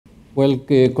Well,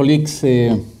 colleagues,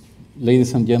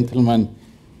 ladies and gentlemen,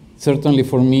 certainly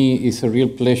for me it's a real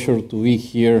pleasure to be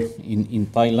here in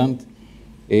Thailand.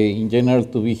 In general,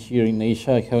 to be here in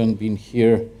Asia. I haven't been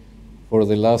here for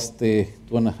the last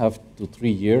 2.5 to 3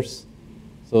 years.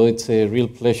 So it's a real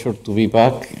pleasure to be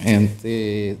back, and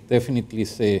definitely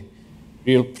it's a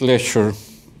real pleasure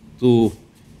to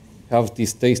have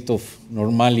this taste of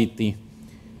normality,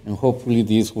 and hopefully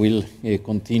this will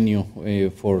continue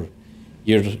for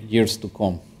years to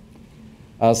come.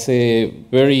 As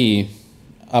very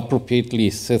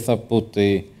appropriately Setha put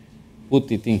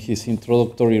it in his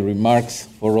introductory remarks,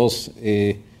 for us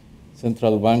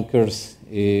central bankers,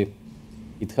 it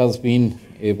has been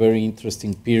a very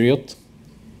interesting period,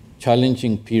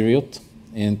 challenging period,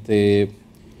 and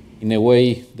in a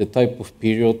way the type of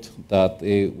period that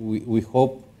we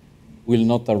hope will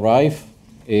not arrive,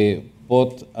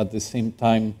 but at the same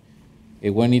time,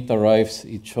 when it arrives,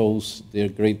 it shows the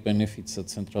great benefits that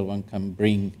central bank can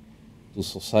bring to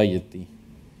society.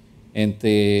 And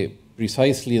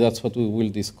precisely that's what we will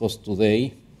discuss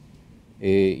today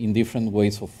in different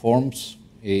ways or forms.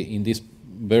 In this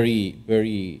very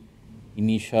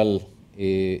initial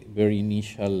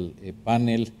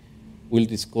panel, we'll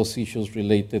discuss issues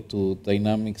related to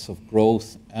dynamics of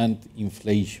growth and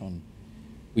inflation,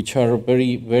 which are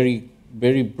very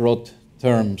broad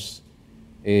terms.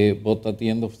 But at the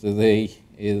end of the day,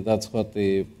 that's what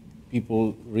the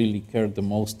people really care the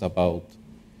most about.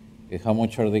 How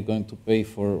much are they going to pay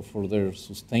for their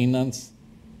sustenance?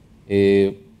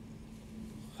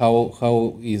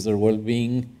 How is their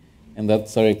well-being? And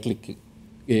that's directly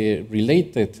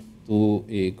related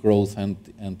to growth and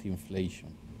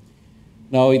inflation.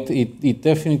 Now, it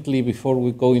definitely, before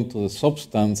we go into the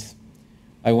substance,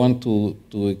 I want to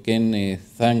again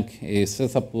thank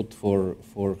Sethaput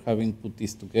for having put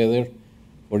this together,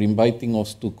 for inviting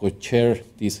us to co-chair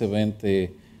this event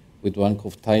with Bank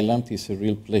of Thailand. It's a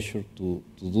real pleasure to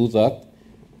do that.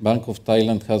 Bank of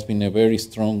Thailand has been a very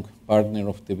strong partner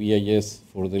of the BIS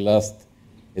for the last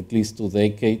at least 2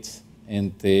 decades,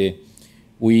 and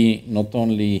we not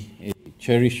only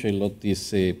cherish a lot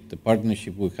this the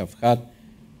partnership we have had,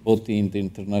 but in the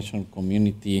international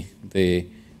community, the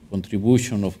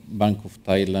contribution of Bank of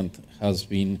Thailand has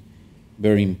been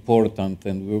very important,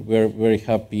 and we're very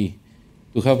happy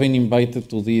to have been invited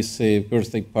to this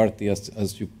birthday party,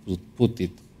 as you put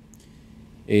it.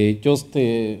 Just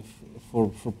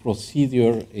for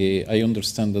procedure, I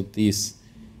understand that this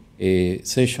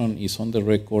session is on the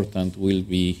record and will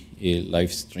be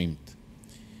live streamed.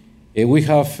 We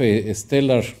have a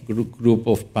stellar group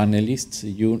of panelists.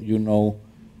 You know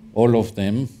all of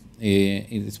them.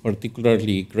 It is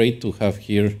particularly great to have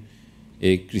here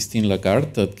Christine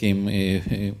Lagarde, that came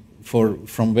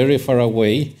from very far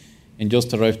away and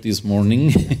just arrived this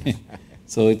morning.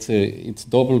 So it's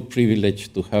double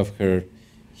privilege to have her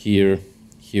here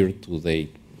today.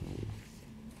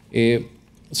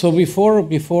 So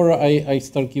before I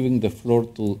start giving the floor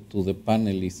to the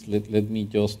panelists, let me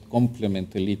just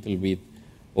complement a little bit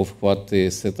of what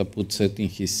Sethaput said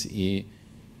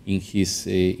in his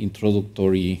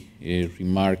introductory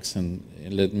remarks, and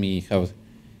let me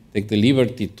take the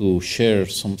liberty to share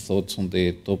some thoughts on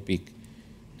the topic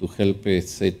to help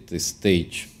set the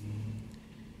stage.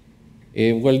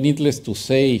 Well, needless to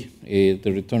say,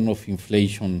 the return of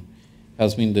inflation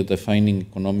has been the defining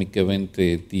economic event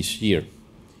this year.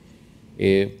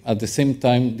 At the same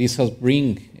time, this has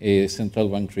bring central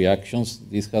bank reactions.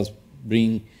 This has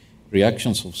bring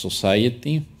reactions of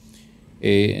society.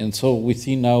 And so we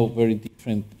see now very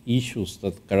different issues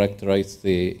that characterize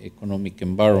the economic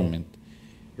environment.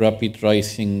 Rapid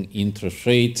rising interest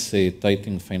rates,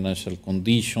 tightening financial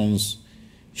conditions,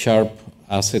 sharp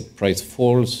asset price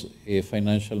falls,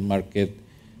 financial market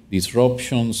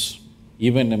disruptions,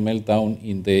 even a meltdown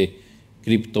in the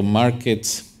crypto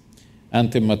markets,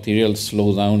 and a material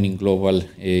slowdown in global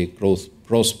growth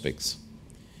prospects.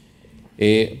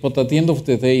 But at the end of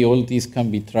the day, all this can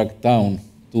be tracked down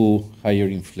to higher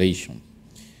inflation.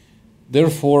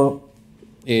 Therefore,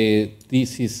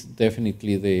 this is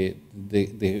definitely the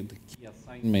key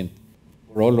assignment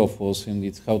for all of us, and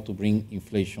it's how to bring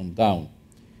inflation down.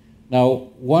 Now,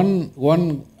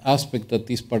 one aspect that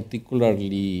is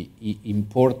particularly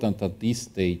important at this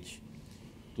stage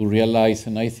to realize,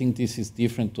 and I think this is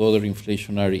different to other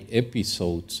inflationary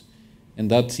episodes, and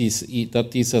that is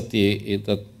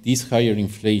that this higher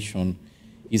inflation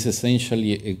is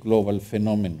essentially a global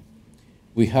phenomenon.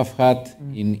 We have had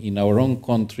in our own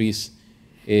countries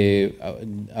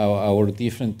our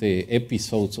different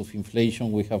episodes of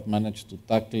inflation. We have managed to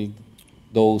tackle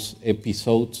those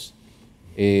episodes,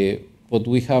 but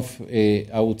we have,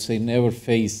 I would say, never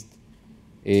faced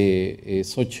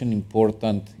such an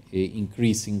important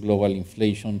increase in global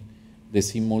inflation. The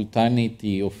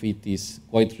simultaneity of it is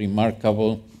quite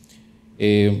remarkable.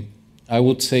 I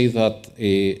would say that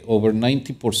over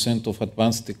 90% of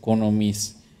advanced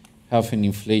economies have an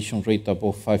inflation rate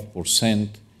above 5%,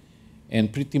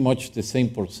 and pretty much the same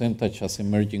percentage as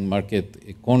emerging market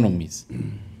economies.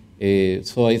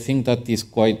 So I think that is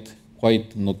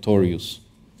quite notorious.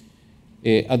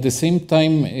 At the same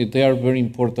time, there are very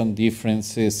important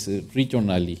differences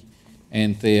regionally,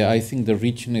 and I think the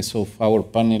richness of our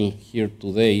panel here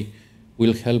today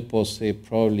will help us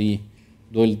probably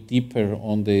dwell deeper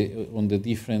on the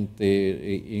different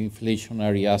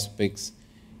inflationary aspects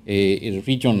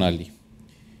regionally.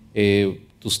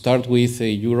 To start with,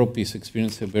 Europe is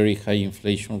experiencing very high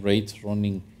inflation rates,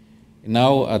 running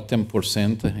now at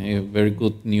 10%. Very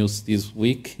good news this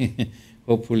week.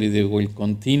 Hopefully they will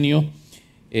continue.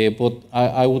 But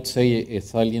I would say a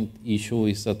salient issue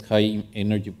is that high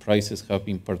energy prices have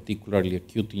been particularly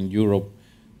acute in Europe,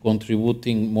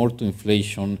 contributing more to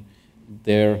inflation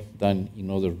there than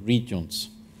in other regions.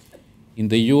 In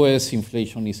the US,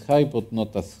 inflation is high, but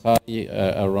not as high,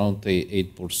 around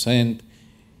 8%.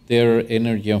 Their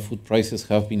energy and food prices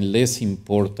have been less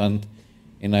important,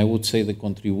 and I would say the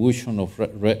contribution of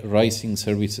rising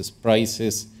services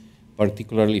prices,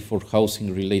 particularly for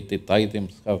housing-related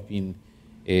items, have been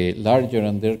larger,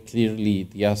 and there clearly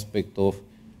the aspect of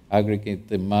aggregate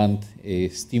demand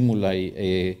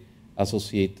stimuli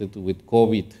associated with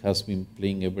COVID has been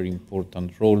playing a very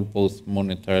important role, both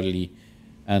monetarily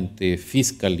and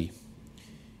fiscally.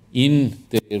 In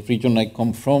the region I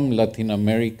come from, Latin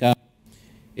America,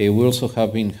 we also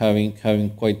have been having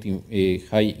quite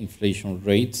high inflation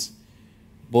rates,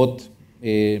 but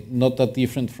not that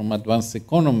different from advanced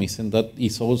economies, and that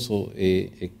is also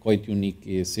a quite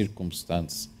unique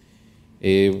circumstance.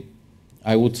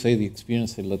 I would say the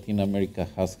experience that Latin America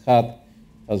has had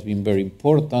has been very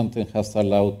important and has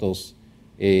allowed us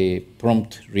a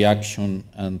prompt reaction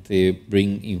and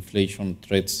bring inflation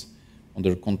threats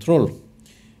under control.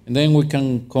 And then we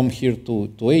can come here to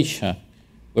Asia,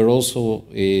 where also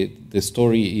the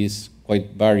story is quite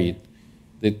varied.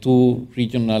 The two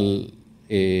regional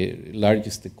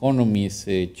largest economies,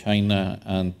 China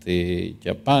and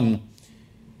Japan,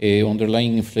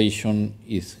 underlying inflation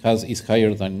is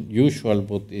higher than usual,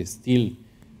 but it still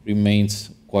remains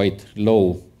quite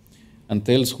low. And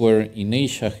elsewhere in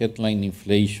Asia, headline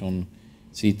inflation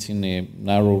sits in a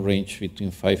narrow range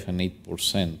between 5 and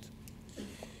 8%.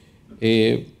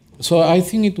 So I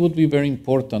think it would be very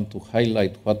important to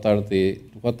highlight what are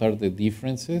the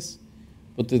differences,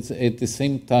 but it's at the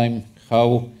same time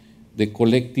how the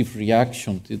collective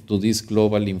reaction to this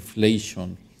global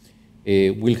inflation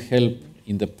will help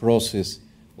in the process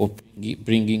of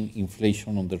bringing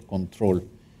inflation under control.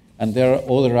 And there are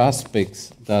other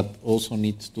aspects that also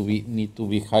need to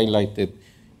be highlighted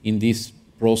in this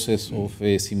process of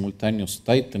simultaneous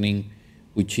tightening,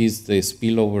 which is the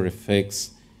spillover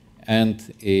effects and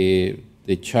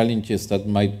the challenges that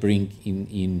might bring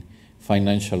in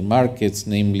financial markets,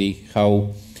 namely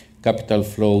how capital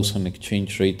flows and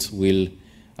exchange rates will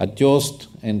adjust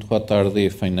and what are the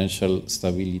financial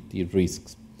stability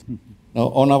risks.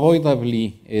 Now,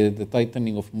 unavoidably, the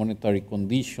tightening of monetary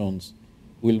conditions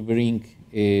will bring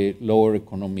a lower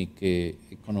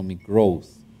economic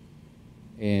growth.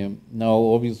 Now,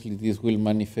 obviously, this will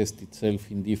manifest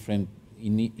itself in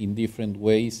different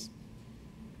ways.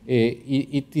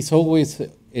 It is always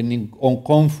an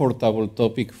uncomfortable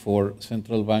topic for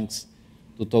central banks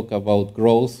to talk about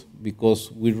growth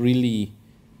because we really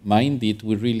mind it,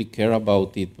 we really care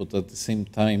about it, but at the same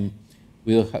time,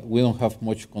 we don't have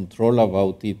much control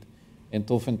about it, and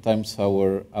oftentimes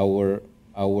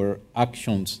our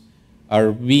actions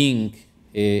are being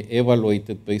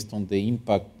evaluated based on the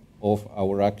impact of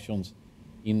our actions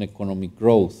in economic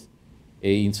growth.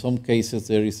 In some cases,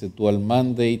 there is a dual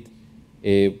mandate,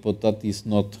 but that is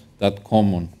not that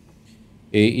common.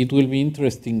 It will be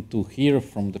interesting to hear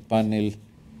from the panels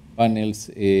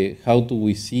how do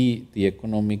we see the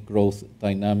economic growth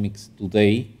dynamics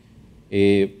today.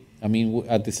 I mean,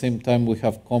 at the same time, we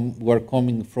are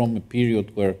coming from a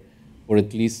period where, for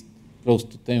at least close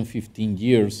to 10, 15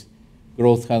 years,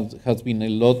 growth has been a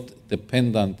lot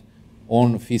dependent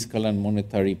on fiscal and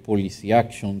monetary policy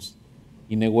actions.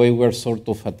 In a way, we're sort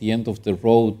of at the end of the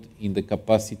road in the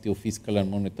capacity of fiscal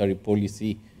and monetary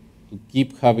policy to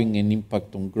keep having an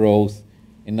impact on growth,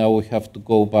 and now we have to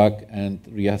go back and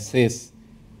reassess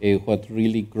what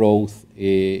really growth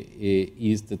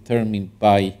is determined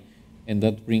by, and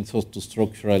that brings us to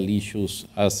structural issues,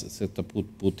 as Zeta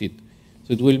put it.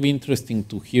 So it will be interesting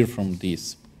to hear from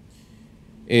this.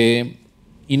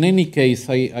 In any case,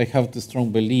 I have the strong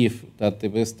belief that the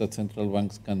best that central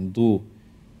banks can do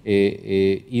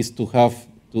is to have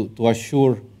to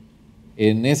assure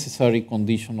a necessary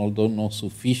condition, although not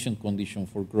sufficient condition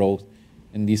for growth,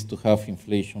 and is to have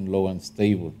inflation low and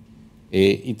stable.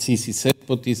 It's easy said,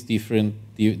 but it's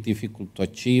difficult to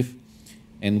achieve,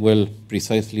 and well,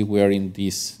 precisely we are in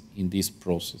this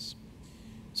process.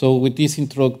 So with these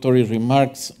introductory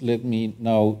remarks, let me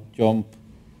now jump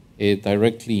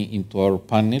directly into our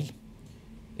panel.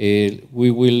 The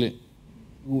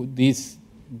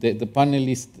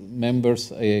panelist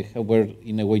members were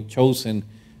in a way chosen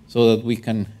so that we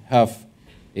can have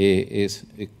a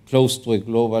close to a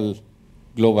global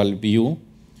view.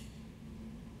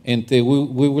 And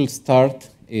we will start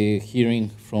hearing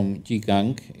from Yi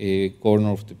Gang,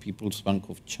 Governor of the People's Bank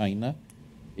of China.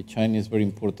 China is very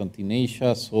important in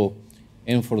Asia,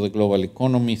 and for the global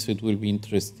economy, so it will be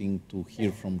interesting to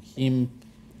hear from him.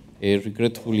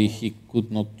 Regretfully, he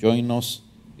could not join us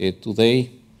today.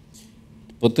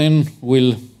 But then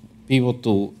we'll pivot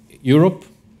to Europe,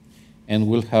 and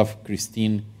we'll have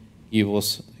Christine give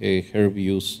us her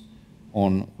views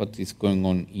on what is going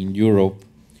on in Europe.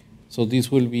 So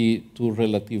this will be two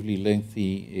relatively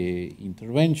lengthy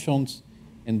interventions,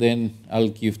 and then I'll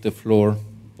give the floor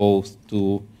both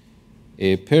to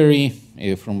Perry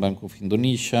from Bank of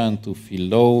Indonesia and to Phil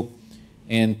Lowe,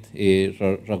 and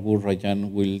Raghuram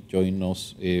Rajan will join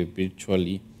us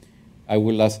virtually. I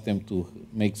will ask them to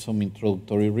make some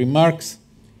introductory remarks,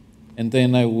 and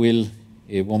then I will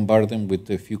bombard them with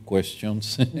a few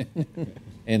questions.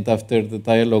 And after the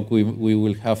dialogue we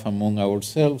will have among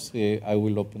ourselves, I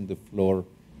will open the floor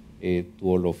to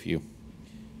all of you.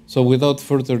 So without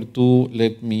further ado,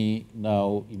 let me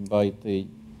now invite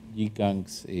Yi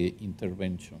Gang's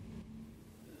intervention.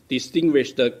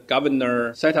 Distinguished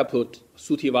Governor Setaput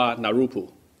Sutiwa Narupu,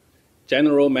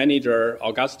 General Manager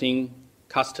Agustín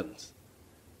Carstens,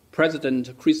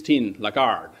 President Christine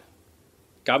Lagarde,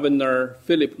 Governor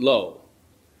Philip Lowe,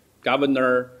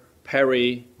 Governor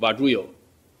Perry Warjiyo,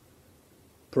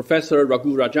 Professor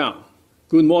Raghuram Rajan,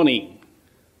 good morning.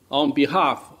 On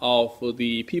behalf of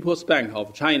the People's Bank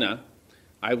of China,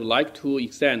 I would like to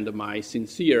extend my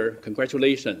sincere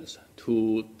congratulations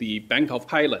to the Bank of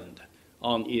Thailand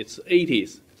on its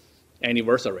 80th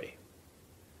anniversary.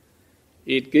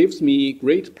 It gives me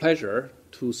great pleasure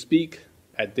to speak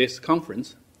at this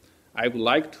conference. I would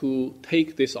like to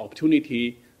take this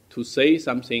opportunity to say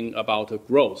something about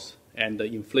growth and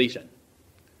inflation.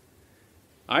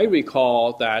 I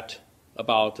recall that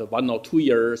about 1 or 2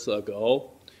 years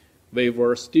ago, we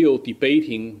were still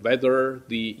debating whether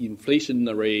the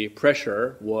inflationary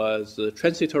pressure was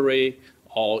transitory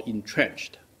or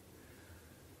entrenched.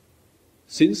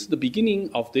 Since the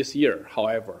beginning of this year,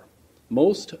 however,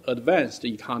 most advanced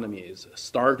economies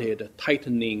started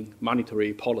tightening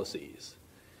monetary policies.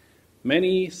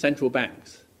 Many central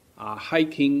banks are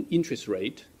hiking interest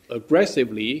rate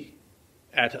aggressively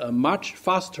at a much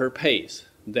faster pace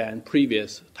than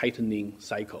previous tightening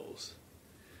cycles.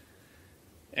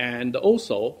 And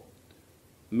also,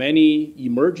 many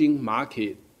emerging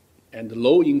market and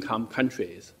low-income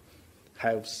countries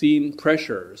have seen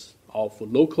pressures of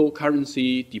local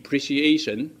currency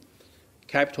depreciation,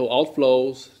 capital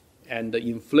outflows, and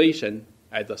inflation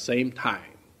at the same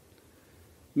time.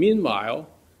 Meanwhile,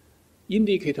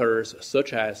 indicators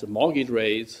such as mortgage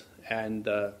rates and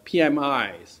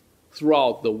PMIs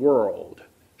throughout the world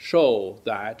show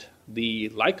that the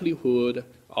likelihood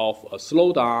of a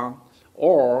slowdown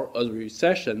or a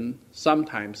recession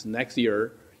sometimes next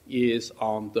year is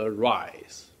on the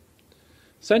rise.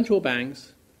 Central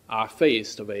banks are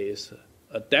faced with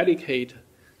a delicate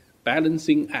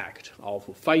balancing act of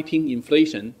fighting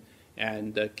inflation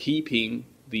and keeping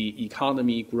the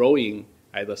economy growing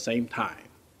at the same time.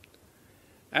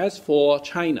 As for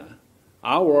China,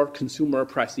 our consumer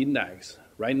price index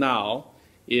right now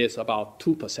is about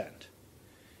 2%.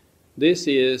 This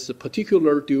is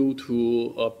particularly due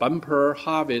to a bumper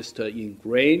harvest in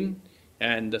grain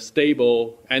and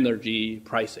stable energy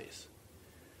prices.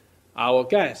 Our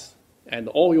gas and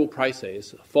oil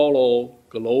prices follow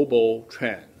global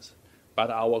trends,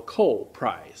 but our coal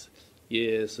price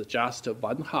is just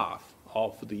 1/2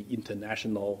 of the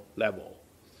international level.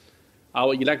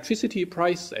 Our electricity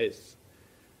prices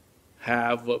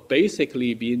have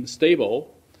basically been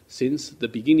stable since the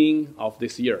beginning of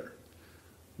this year.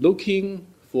 Looking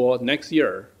for next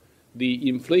year, the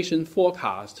inflation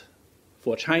forecast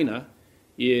for China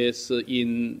is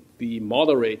in the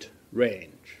moderate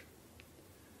range.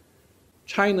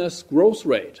 China's growth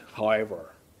rate,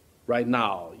 however, right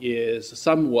now is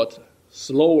somewhat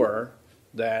slower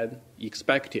than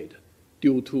expected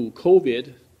due to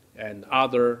COVID and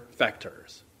other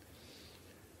factors.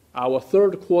 Our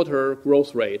third quarter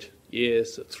growth rate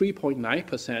is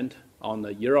 3.9% on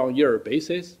a year-on-year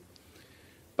basis,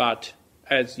 but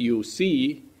as you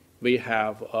see, we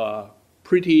have a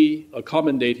pretty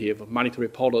accommodative monetary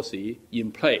policy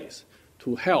in place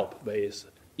to help with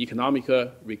economic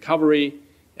recovery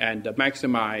and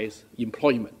maximize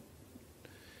employment.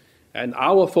 And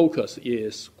our focus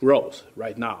is growth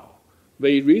right now.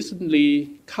 We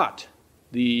recently cut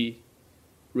the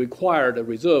required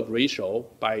reserve ratio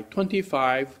by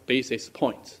 25 basis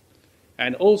points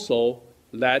and also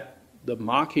let the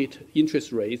market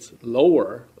interest rates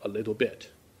lower a little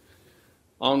bit.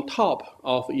 On top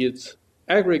of its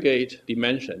aggregate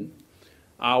dimension,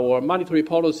 our monetary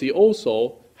policy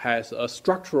also has a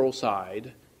structural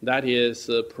side that is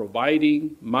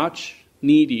providing much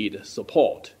needed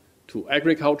support to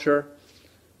agriculture,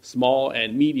 small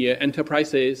and medium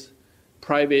enterprises,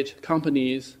 private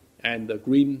companies, and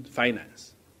green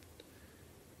finance.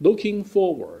 Looking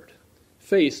forward,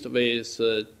 faced with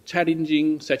a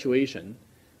challenging situation,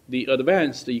 the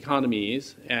advanced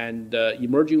economies and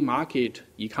emerging market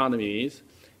economies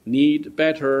need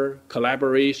better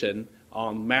collaboration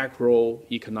on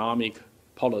macroeconomic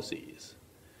policies.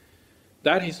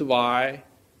 That is why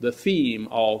the theme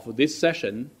of this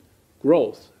session,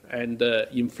 growth and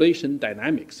inflation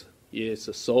dynamics, is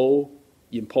so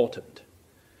important.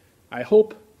 I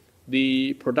hope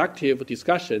the productive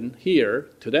discussion here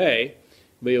today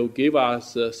will give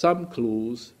us some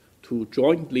clues to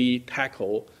jointly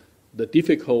tackle the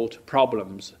difficult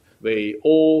problems we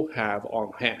all have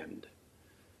on hand.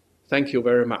 Thank you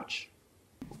very much.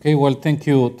 Okay, well, thank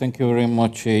you very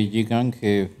much,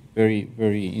 Yigang. Very,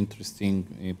 very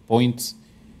interesting points.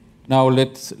 Now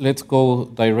let's go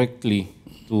directly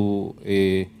to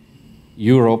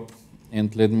Europe,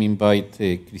 and let me invite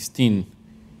Christine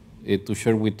to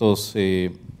share with us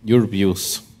your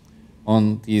views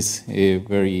on this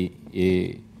very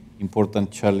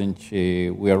important challenge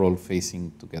we are all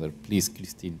facing together. Please,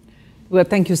 Christine. Well,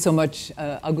 thank you so much,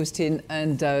 Agustín,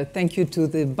 and thank you to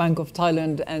the Bank of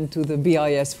Thailand and to the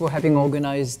BIS for having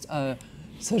organized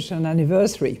such an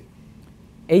anniversary.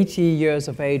 80 years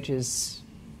of age is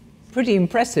pretty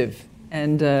impressive,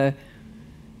 and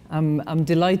I'm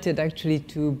delighted actually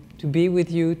to be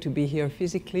with you, to be here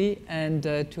physically, and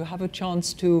to have a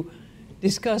chance to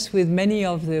discuss with many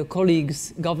of the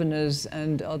colleagues, governors,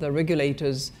 and other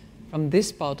regulators from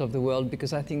this part of the world,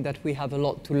 because I think that we have a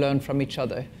lot to learn from each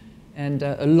other. And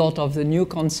a lot of the new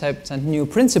concepts and new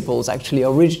principles actually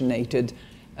originated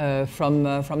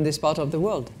from this part of the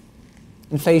world.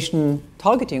 Inflation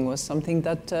targeting was something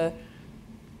that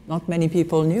not many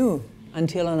people knew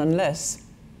until and unless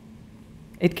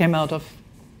it came out of,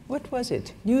 what was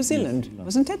it? New Zealand,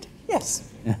 wasn't it? Yes.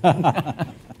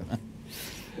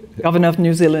 Governor of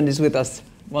New Zealand is with us.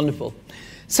 Wonderful.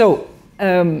 So,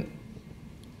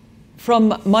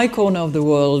 from my corner of the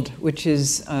world, which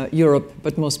is Europe,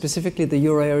 but more specifically the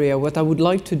Euro area, what I would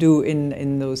like to do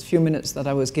in those few minutes that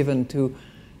I was given to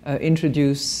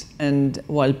introduce, and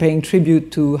while paying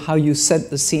tribute to how you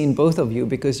set the scene, both of you,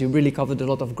 because you really covered a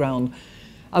lot of ground,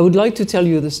 I would like to tell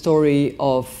you the story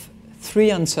of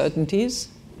 3 uncertainties,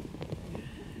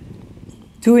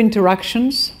 2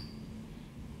 interactions,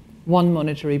 1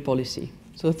 monetary policy.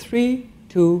 So 3,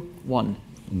 2, 1.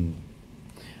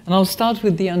 And I'll start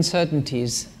with the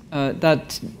uncertainties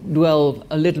that dwell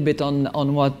a little bit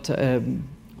on what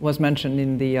was mentioned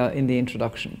in the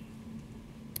introduction.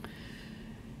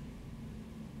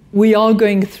 We are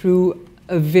going through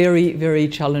a very, very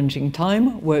challenging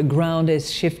time where ground is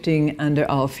shifting under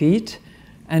our feet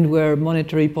and where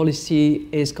monetary policy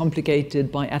is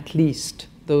complicated by at least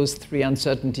those 3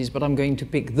 uncertainties, but I'm going to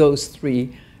pick those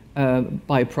 3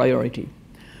 by priority.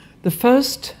 The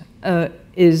first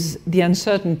is the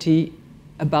uncertainty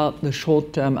about the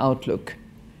short-term outlook,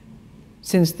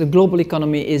 since the global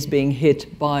economy is being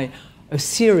hit by a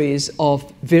series of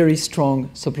very strong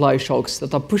supply shocks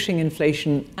that are pushing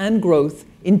inflation and growth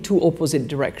in 2 opposite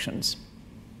directions.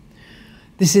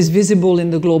 This is visible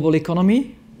in the global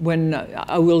economy when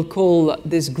I will call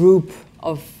this group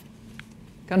of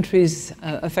countries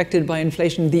affected by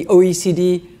inflation the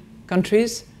OECD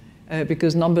countries,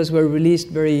 because numbers were released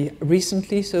very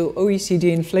recently. So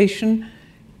OECD inflation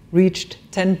reached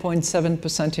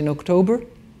 10.7% in October,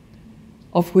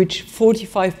 of which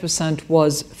 45%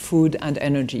 was food and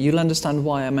energy. You'll understand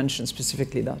why I mentioned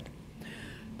specifically that.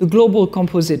 The global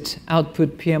composite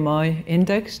output PMI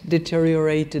index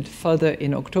deteriorated further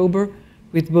in October,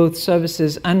 with both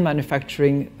services and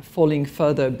manufacturing falling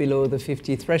further below the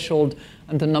 50 threshold,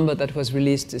 and the number that was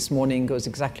released this morning goes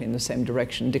exactly in the same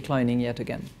direction, declining yet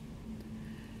again.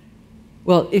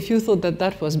 Well, if you thought that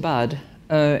that was bad,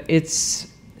 it's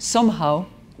somehow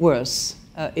worse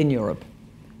in Europe.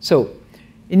 So,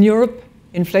 in Europe,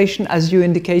 inflation, as you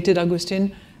indicated,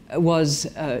 Agustín, was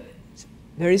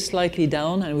very slightly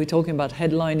down, and we're talking about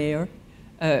headline here,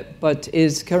 but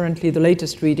is currently, the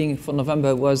latest reading for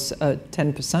November was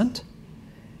 10%,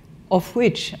 of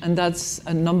which, and that's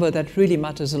a number that really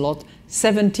matters a lot,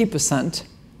 70%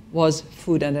 was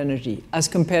food and energy, as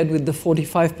compared with the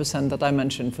 45% that I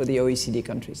mentioned for the OECD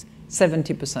countries.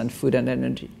 70% food and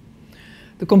energy.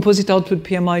 The composite output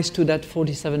PMI stood at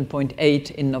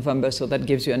 47.8 in November, so that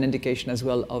gives you an indication as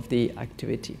well of the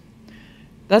activity.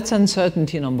 That's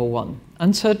uncertainty number one.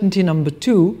 Uncertainty number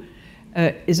two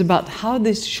is about how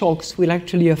these shocks will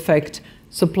actually affect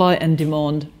supply and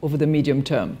demand over the medium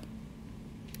term,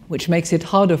 which makes it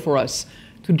harder for us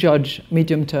to judge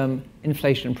medium-term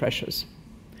inflation pressures.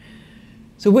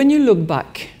 So when you look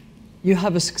back, you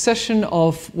have a succession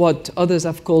of what others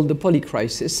have called the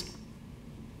polycrisis: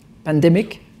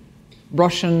 pandemic,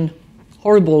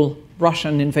 horrible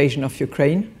Russian invasion of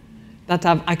Ukraine, that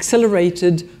have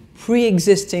accelerated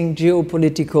pre-existing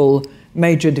geopolitical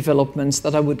major developments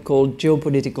that I would call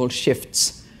geopolitical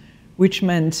shifts, which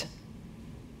meant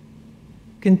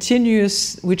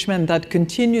that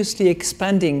continuously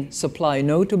expanding supply,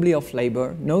 notably of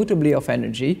labor, notably of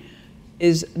energy,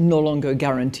 is no longer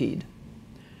guaranteed.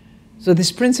 So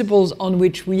these principles on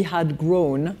which we had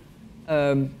grown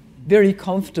very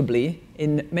comfortably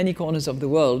in many corners of the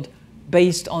world,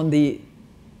 based on the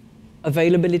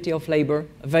availability of labor,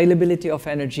 availability of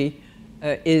energy,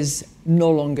 is no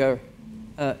longer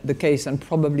the case, and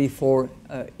probably for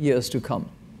years to come.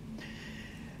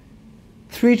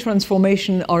 Three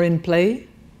transformations are in play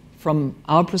from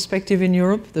our perspective in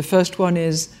Europe. The first one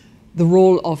is the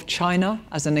role of China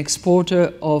as an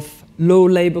exporter of low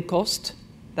labor cost.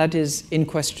 That is in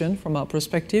question from our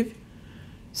perspective.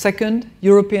 Second,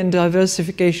 European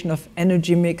diversification of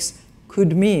energy mix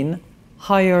could mean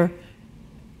higher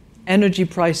energy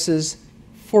prices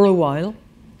for a while.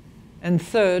 And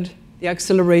third, the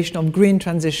acceleration of green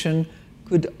transition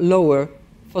could lower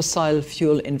fossil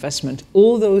fuel investment.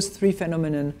 All those three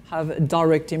phenomena have a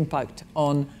direct impact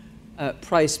on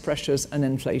price pressures and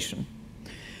inflation.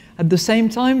 At the same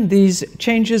time, these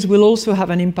changes will also have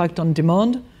an impact on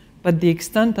demand, but the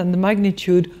extent and the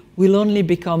magnitude will only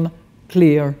become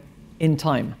clear in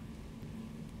time.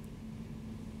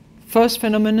 First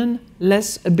phenomenon,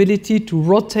 less ability to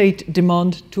rotate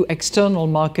demand to external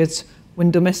markets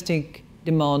when domestic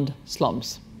demand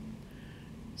slumps.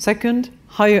 Second,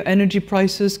 higher energy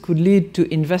prices could lead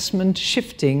to investment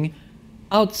shifting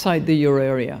outside the euro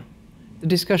area. The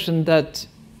discussion that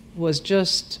was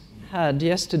just had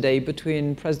yesterday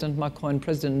between President Macron and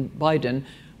President Biden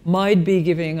might be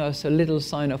giving us a little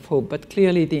sign of hope, but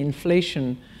clearly the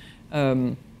Inflation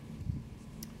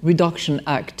Reduction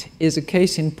Act is a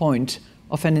case in point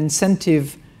of an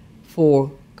incentive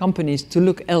for companies to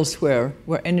look elsewhere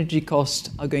where energy costs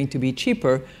are going to be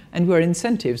cheaper and where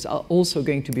incentives are also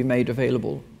going to be made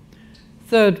available.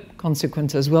 Third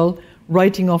consequence as well,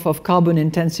 writing off of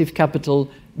carbon-intensive capital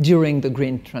during the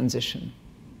green transition.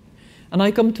 And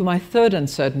I come to my third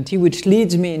uncertainty, which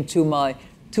leads me into my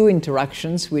two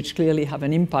interactions, which clearly have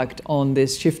an impact on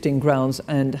these shifting grounds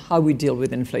and how we deal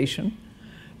with inflation.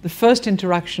 The first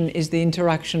interaction is the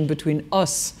interaction between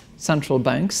us, central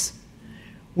banks,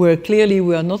 where clearly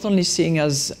we are not only seeing,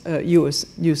 as you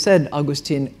said,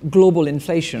 Agustín, global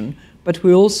inflation, but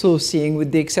we're also seeing,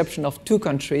 with the exception of two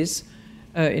countries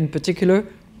in particular,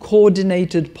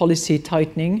 coordinated policy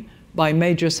tightening by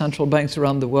major central banks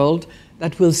around the world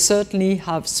that will certainly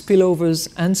have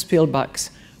spillovers and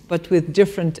spillbacks, but with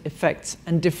different effects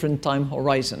and different time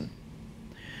horizon.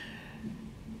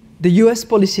 The US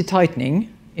policy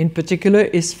tightening, in particular,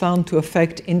 is found to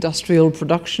affect industrial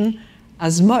production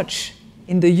as much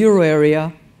in the euro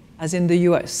area as in the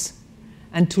US,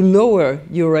 and to lower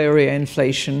euro area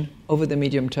inflation over the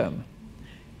medium term.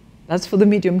 That's for the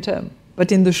medium term.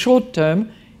 But in the short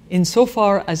term,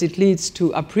 insofar as it leads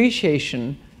to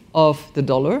appreciation of the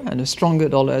dollar and a stronger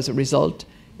dollar as a result,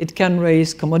 it can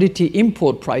raise commodity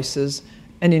import prices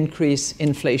and increase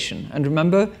inflation. And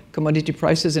remember, commodity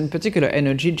prices, in particular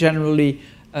energy, generally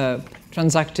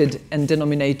transacted and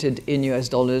denominated in US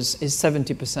dollars, is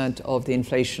 70% of the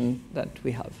inflation that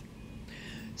we have.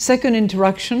 Second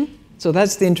interaction, so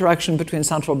that's the interaction between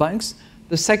central banks.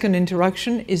 The second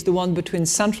interaction is the one between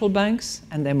central banks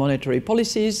and their monetary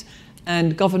policies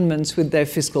and governments with their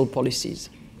fiscal policies.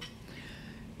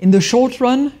 In the short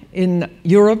run, in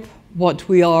Europe, what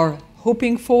we are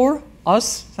hoping for,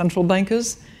 us, central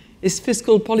bankers, is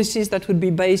fiscal policies that would be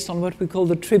based on what we call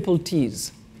the triple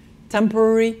T's: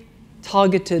 temporary,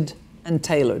 targeted, and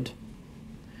tailored.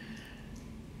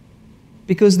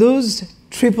 Because those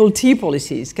triple T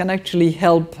policies can actually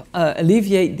help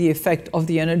alleviate the effect of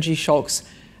the energy shocks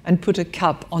and put a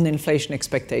cap on inflation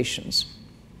expectations.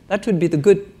 That would be the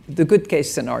good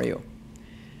case scenario.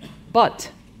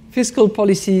 But fiscal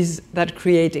policies that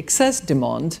create excess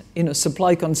demand in a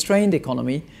supply-constrained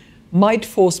economy might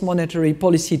force monetary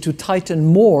policy to tighten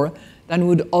more than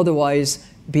would otherwise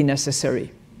be necessary.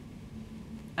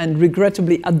 And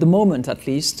regrettably, at the moment at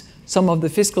least, some of the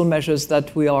fiscal measures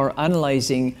that we are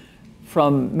analyzing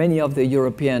from many of the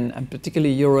European and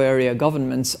particularly euro area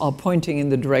governments are pointing in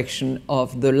the direction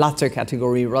of the latter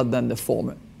category rather than the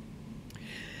former.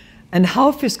 And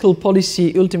how fiscal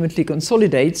policy ultimately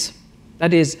consolidates,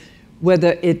 that is,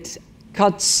 whether it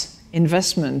cuts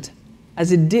investment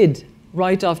as it did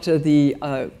right after the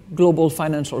global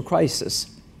financial crisis,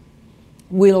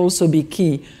 will also be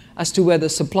key as to whether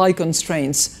supply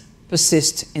constraints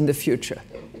persist in the future.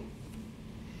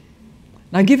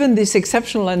 Now, given this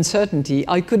exceptional uncertainty,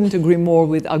 I couldn't agree more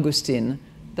with Agustín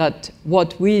that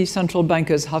what we central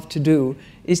bankers have to do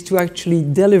is to actually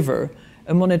deliver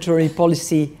a monetary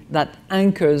policy that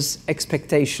anchors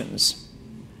expectations,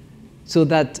 so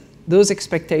that those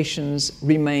expectations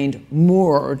remain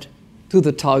moored to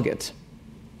the target,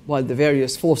 while the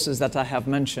various forces that I have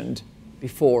mentioned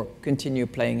before continue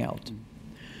playing out.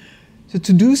 So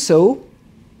to do so,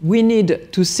 we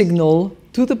need to signal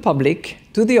to the public,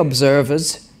 to the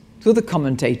observers, to the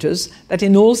commentators, that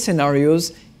in all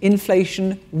scenarios,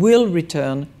 inflation will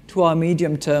return to our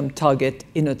medium-term target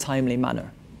in a timely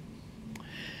manner.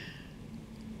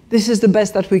 This is the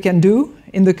best that we can do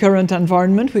in the current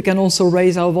environment. We can also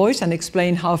raise our voice and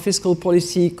explain how fiscal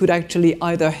policy could actually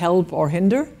either help or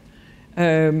hinder.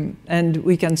 And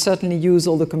we can certainly use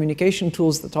all the communication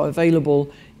tools that are available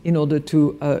in order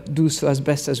to do so as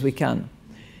best as we can.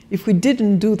 If we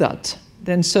didn't do that,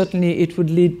 then certainly it would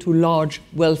lead to large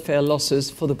welfare losses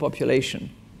for the population.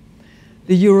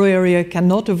 The euro area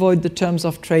cannot avoid the terms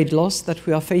of trade loss that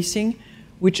we are facing,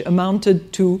 which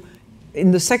amounted to,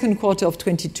 in the second quarter of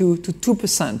 22, to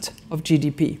 2% of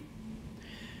GDP.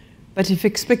 But if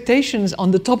expectations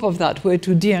on the top of that were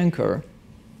to de-anchor,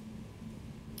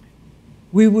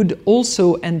 we would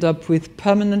also end up with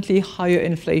permanently higher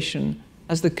inflation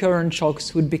as the current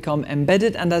shocks would become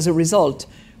embedded, and as a result,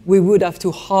 we would have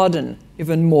to harden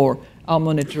even more our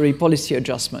monetary policy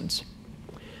adjustments.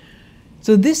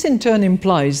 So this in turn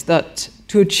implies that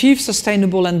to achieve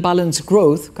sustainable and balanced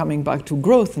growth, coming back to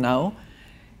growth now,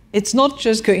 it's not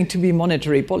just going to be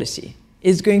monetary policy.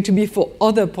 It's going to be for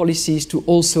other policies to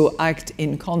also act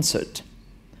in concert.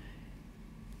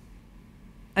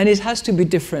 And it has to be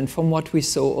different from what we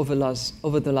saw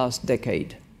over the last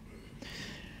decade.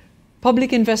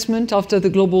 Public investment after the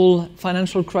global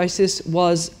financial crisis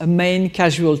was a main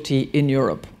casualty in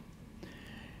Europe.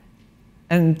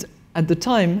 And at the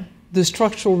time, the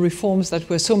structural reforms that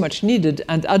were so much needed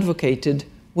and advocated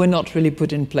were not really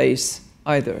put in place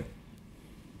either.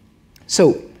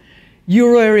 So,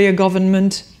 euro area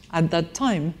government at that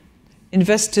time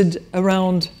invested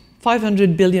around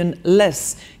 500 billion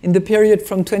less in the period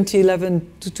from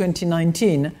 2011 to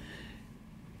 2019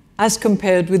 as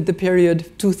compared with the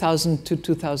period 2000 to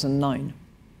 2009.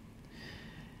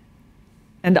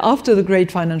 And after the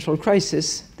great financial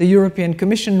crisis, the European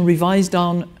Commission revised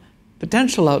down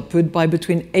potential output by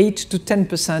between 8 to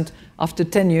 10% after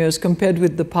 10 years compared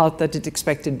with the path that it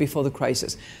expected before the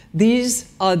crisis.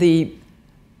 These are the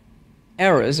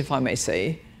errors, if I may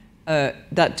say,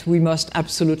 that we must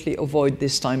absolutely avoid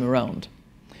this time around.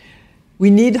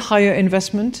 We need higher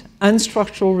investment and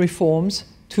structural reforms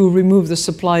to remove the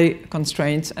supply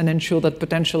constraints and ensure that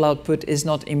potential output is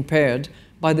not impaired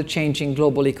by the changing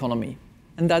global economy.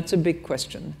 And that's a big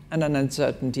question and an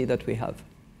uncertainty that we have.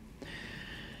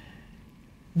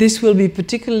 This will be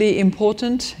particularly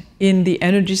important in the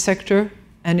energy sector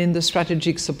and in the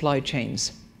strategic supply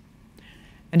chains.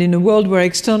 And in a world where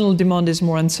external demand is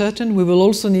more uncertain, we will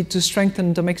also need to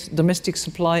strengthen domestic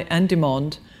supply and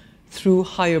demand through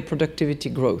higher productivity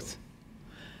growth.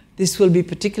 This will be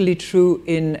particularly true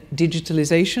in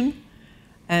digitalization.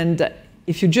 And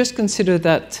if you just consider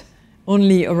that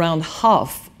only around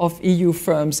half of EU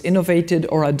firms innovated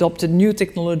or adopted new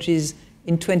technologies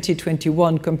in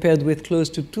 2021 compared with close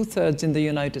to 2/3 in the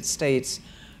United States,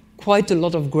 quite a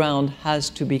lot of ground has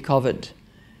to be covered.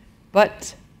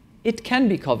 But it can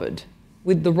be covered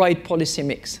with the right policy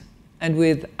mix and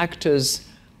with actors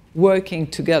working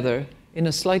together in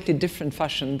a slightly different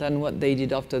fashion than what they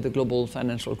did after the global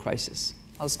financial crisis.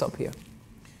 I'll stop here.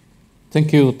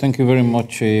 Thank you very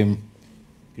much,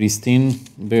 Christine.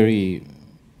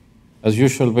 As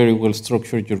usual, very well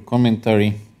structured your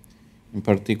commentary. In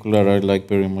particular, I like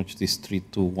very much this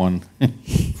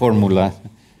 3-2-1 formula.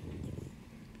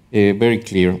 Very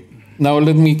clear. Now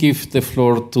let me give the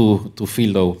floor to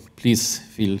Phil Lowe. Please,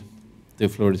 Phil, the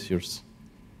floor is yours.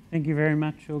 Thank you very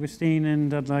much, Augustine,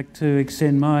 and I'd like to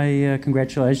extend my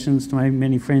congratulations to my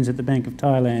many friends at the Bank of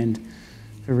Thailand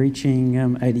for reaching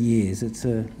 80 years. It's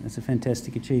a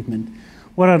fantastic achievement.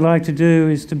 What I'd like to do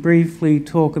is to briefly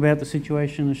talk about the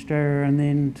situation in Australia and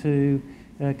then to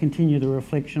continue the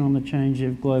reflection on the change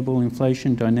of global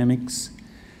inflation dynamics.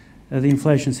 The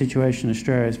inflation situation in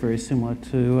Australia is very similar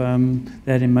to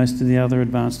that in most of the other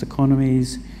advanced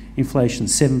economies.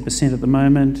 Inflation's 7% at the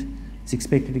moment. It's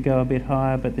expected to go a bit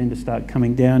higher, but then to start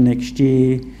coming down next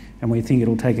year, and we think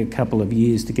it'll take a couple of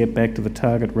years to get back to the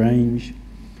target range.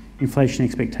 Inflation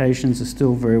expectations are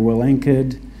still very well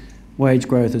anchored. Wage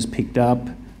growth has picked up,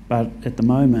 but at the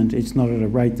moment it's not at a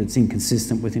rate that's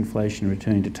inconsistent with inflation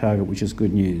returning to target, which is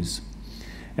good news.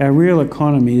 Our real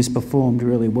economy has performed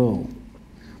really well.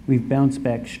 We've bounced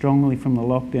back strongly from the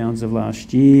lockdowns of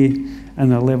last year,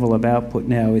 and the level of output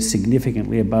now is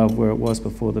significantly above where it was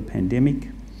before the pandemic.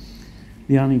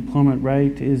 The unemployment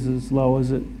rate is as low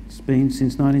as it's been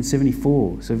since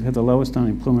 1974, so we've had the lowest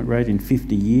unemployment rate in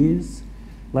 50 years.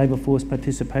 Labour force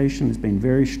participation has been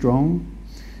very strong.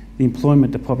 The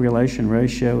employment to population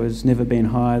ratio has never been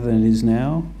higher than it is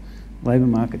now. Labour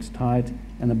market's tight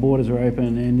and the borders are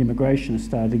open and immigration has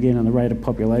started again, and the rate of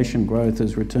population growth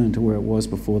has returned to where it was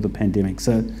before the pandemic.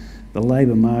 So the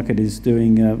labour market is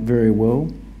doing very well.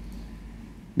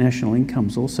 National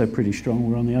income's also pretty strong.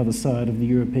 We're on the other side of the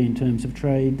European terms of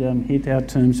trade hit. Our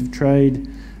terms of trade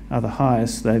are the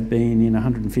highest they've been in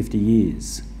 150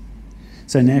 years.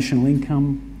 So national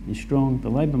income is strong, the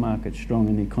labour market's strong,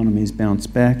 and the economy's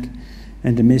bounced back.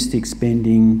 And domestic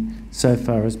spending so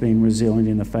far has been resilient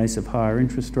in the face of higher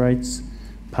interest rates.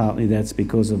 Partly that's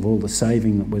because of all the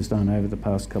saving that was done over the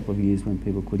past couple of years when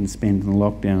people couldn't spend and the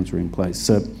lockdowns were in place.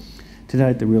 So to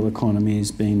date, the real economy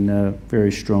has been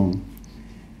very strong.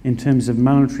 In terms of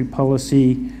monetary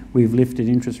policy, we've lifted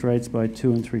interest rates by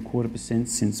 2.75%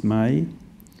 since May.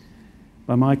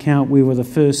 By my count, we were the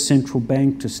first central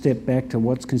bank to step back to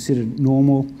what's considered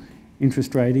normal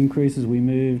interest rate increases. We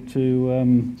moved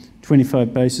to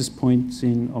 25 basis points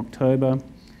in October.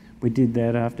 We did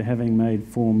that after having made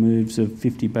 4 moves of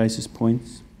 50 basis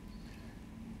points.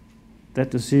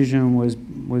 That decision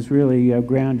was really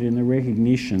grounded in the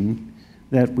recognition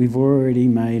that we've already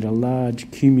made a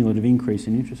large cumulative increase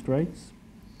in interest rates,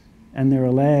 and there are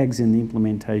lags in the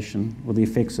implementation or the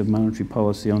effects of monetary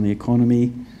policy on the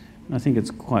economy. And I think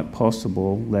it's quite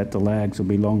possible that the lags will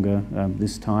be longer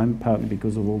this time, partly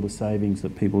because of all the savings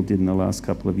that people did in the last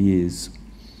couple of years.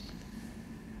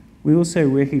 We also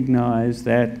recognise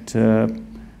that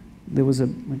there was a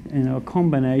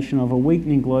combination of a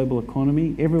weakening global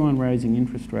economy, everyone raising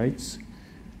interest rates,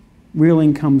 real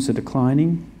incomes are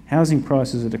declining, housing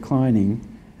prices are declining,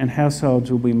 and households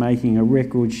will be making a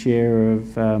record share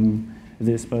of their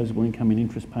disposable income in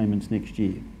interest payments next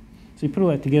year. So you put all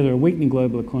that together, a weakening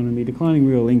global economy, declining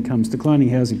real incomes, declining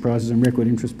housing prices and record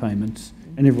interest payments,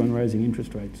 and everyone raising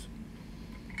interest rates.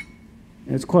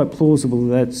 And it's quite plausible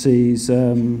that sees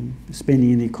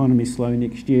spending in the economy slow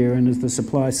next year, and as the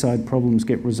supply side problems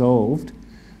get resolved,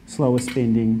 slower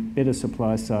spending, better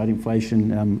supply side,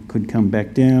 inflation could come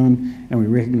back down, and we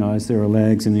recognise there are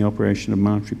lags in the operation of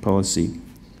monetary policy.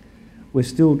 We're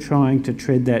still trying to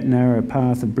tread that narrow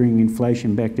path of bringing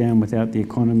inflation back down without the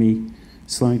economy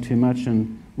slowing too much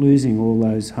and losing all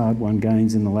those hard-won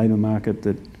gains in the labour market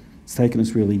that it's taken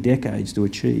us really decades to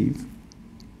achieve.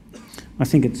 I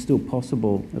think it's still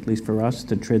possible, at least for us,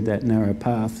 to tread that narrow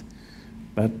path,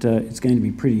 but it's going to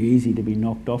be pretty easy to be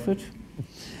knocked off it.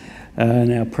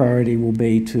 And our priority will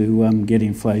be to get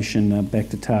inflation back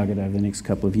to target over the next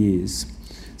couple of years.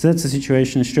 So that's the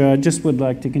situation in Australia. I just would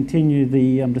like to continue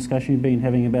the discussion we've been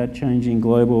having about changing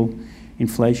global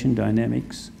inflation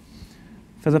dynamics.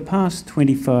 For the past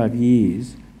 25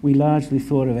 years, we largely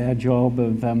thought of our job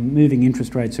of moving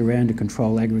interest rates around to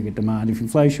control aggregate demand. If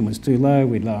inflation was too low,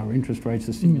 we'd lower interest rates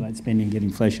to stimulate spending, get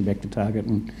inflation back to target,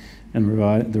 and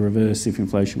the reverse if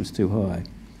inflation was too high.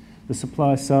 The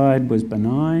supply side was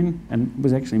benign and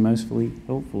was actually mostly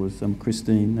helpful, as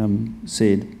Christine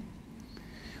said.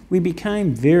 We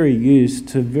became very used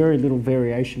to very little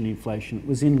variation in inflation. It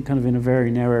was in a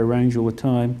very narrow range all the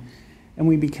time, and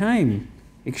we became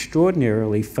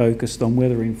extraordinarily focused on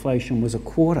whether inflation was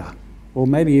 0.25% or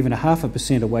maybe even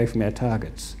 0.5% away from our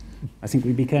targets. I think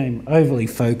we became overly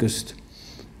focused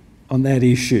on that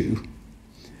issue.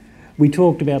 We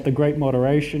talked about the great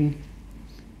moderation.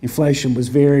 Inflation was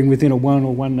varying within a 1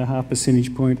 or 1.5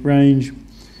 percentage point range.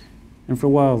 And for a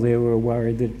while there, we were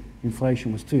worried that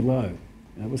inflation was too low.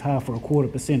 It was 0.5 or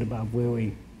 1/4% above where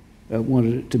we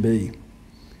wanted it to be.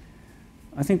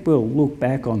 I think we'll look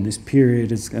back on this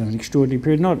period as an extraordinary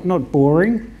period, not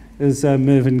boring, as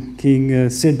Mervyn King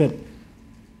said, but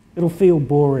it'll feel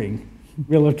boring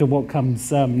relative to what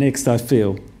comes next, I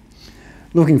feel.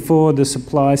 Looking forward, the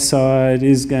supply side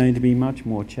is going to be much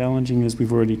more challenging, as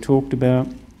we've already talked about.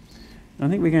 I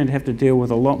think we're going to have to deal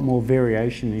with a lot more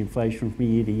variation in inflation from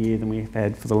year to year than we've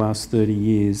had for the last 30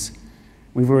 years.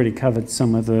 We've already covered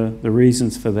some of the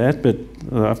reasons for that, but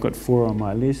I've got 4 on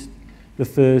my list. The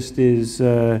first is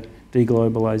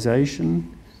deglobalisation.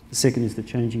 The second is the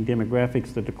changing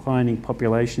demographics, the declining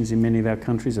populations in many of our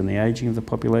countries and the ageing of the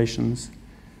populations.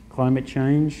 Climate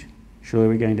change. Surely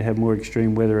we're going to have more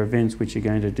extreme weather events which are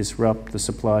going to disrupt the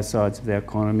supply sides of our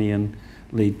economy and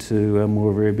lead to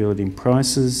more variability in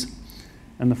prices.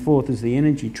 And the fourth is the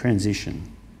energy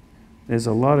transition. There's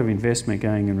a lot of investment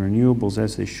going in renewables,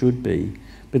 as there should be,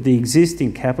 but the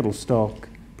existing capital stock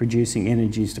producing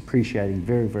energy is depreciating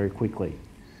very, very quickly.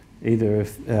 Either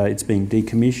if it's being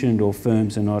decommissioned or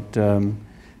firms are not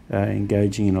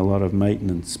engaging in a lot of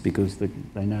maintenance because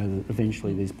they know that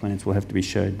eventually these plants will have to be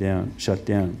shut down.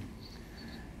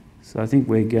 So I think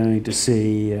we're going to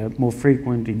see more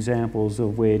frequent examples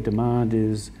of where demand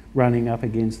is running up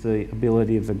against the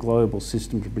ability of the global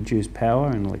system to produce power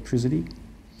and electricity.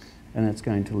 And that's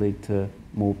going to lead to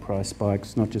more price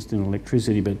spikes, not just in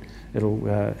electricity, but it'll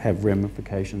have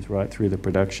ramifications right through the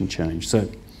production chain. So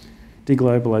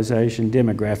deglobalisation,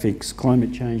 demographics,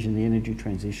 climate change and the energy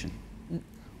transition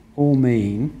all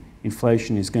mean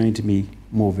inflation is going to be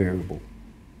more variable.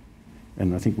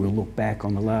 And I think we'll look back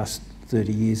on the last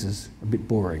 30 years as a bit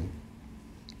boring.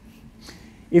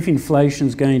 If inflation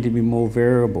is going to be more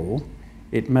variable,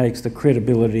 it makes the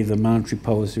credibility of the monetary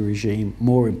policy regime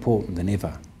more important than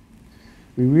ever.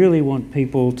 We really want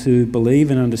people to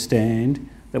believe and understand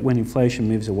that when inflation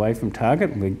moves away from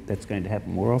target, and that's going to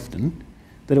happen more often,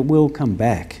 that it will come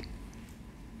back.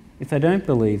 If they don't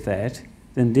believe that,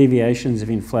 then deviations of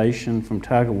inflation from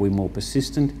target will be more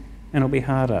persistent and it'll be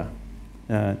harder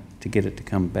to get it to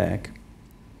come back.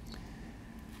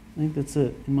 I think that's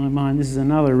in my mind, this is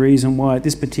another reason why at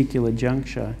this particular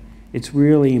juncture, it's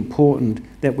really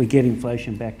important that we get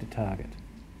inflation back to target.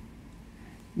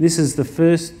 This is the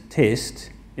first test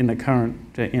in the current,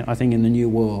 I think in the new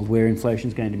world, where inflation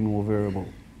is going to be more variable.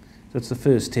 So it's the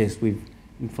first test.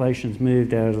 Inflation's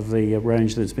moved out of the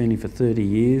range that it's been in for 30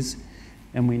 years,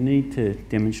 and we need to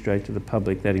demonstrate to the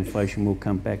public that inflation will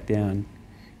come back down.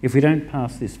 If we don't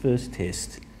pass this first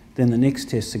test, then the next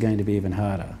tests are going to be even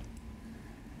harder.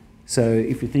 So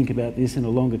if you think about this in a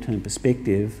longer term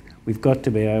perspective, we've got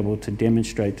to be able to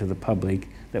demonstrate to the public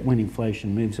that when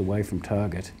inflation moves away from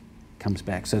target, it comes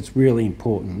back. So it's really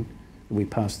important that we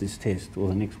pass this test, or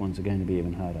the next ones are going to be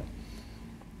even harder.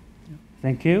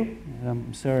 Thank you.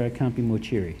 I'm sorry I can't be more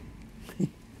cheery.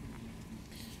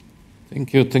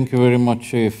 Thank you very much,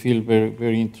 Phil.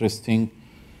 Very interesting.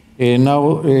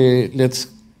 Now let's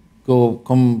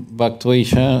come back to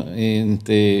Asia, and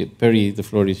Perry, the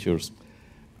floor is yours.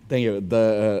 Thank you.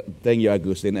 Thank you,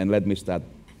 Agustin. And let me start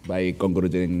by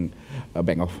congratulating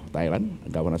Bank of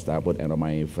Thailand, Governor Starwood, and all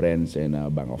my friends in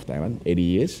Bank of Thailand. 80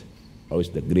 years, always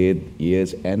the great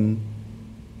years, and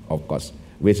of course,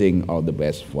 wishing all the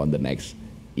best for the next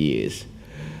years.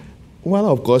 Well,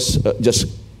 of course,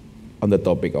 just on the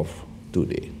topic of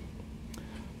today,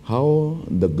 how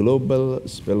the global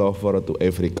spillover to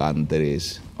every country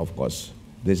is, of course,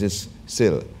 this is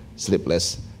still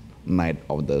sleepless night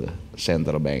of the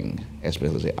central bank,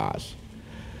 especially us.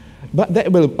 But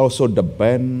that will also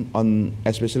depend on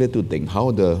especially two things,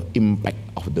 how the impact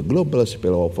of the global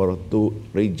spillover to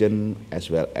region as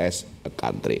well as a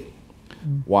country.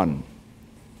 One,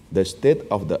 the state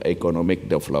of the economic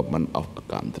development of the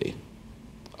country.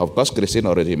 Of course, Christine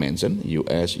already mentioned,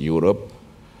 US, Europe,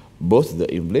 both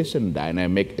the inflation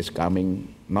dynamic is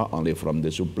coming not only from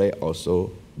the supply, also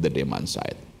the demand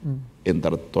side.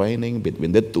 Intertwining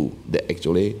between the two,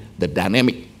 the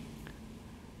dynamic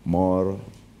more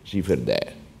severe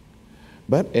there.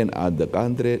 But in other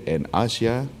countries in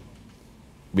Asia,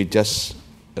 we just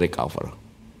recover.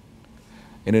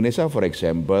 Indonesia, for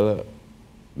example,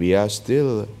 we are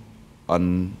still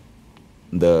on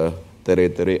the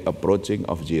territory approaching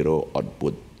of zero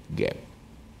output gap.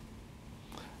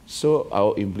 So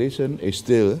our inflation is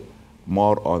still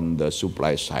more on the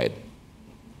supply side.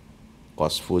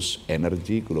 Cost, food,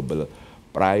 energy, global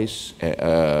price,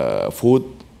 food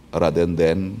rather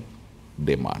than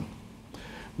demand.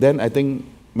 Then I think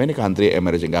many countries,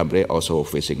 emerging countries, also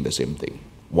facing the same thing.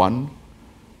 One,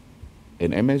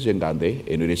 in emerging country,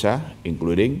 Indonesia,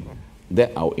 including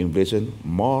that our inflation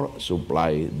more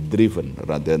supply driven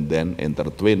rather than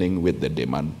intertwining with the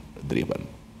demand driven.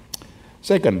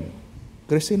 Second,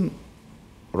 Christine,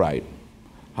 right,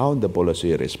 how the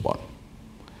policy respond,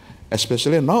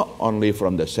 especially not only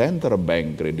from the central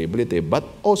bank credibility, but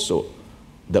also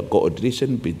the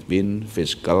coordination between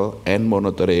fiscal and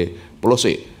monetary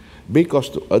policy. Because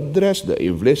to address the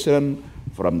inflation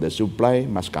from the supply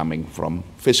must coming from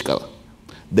fiscal.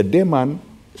 The demand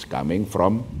is coming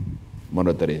from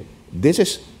monetary. This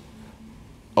is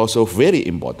also very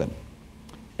important.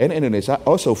 And Indonesia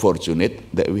also fortunate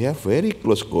that we have very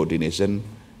close coordination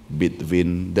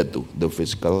between the two, the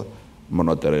fiscal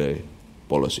monetary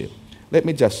policy. Let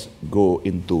me just go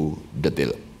into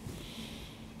detail.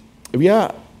 We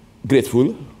are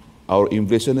grateful our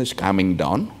inflation is coming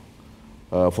down.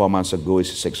 4 months ago is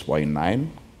 6.9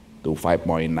 to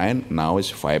 5.9, now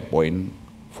it's 5.4%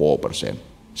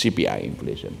 CPI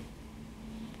inflation.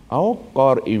 Our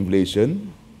core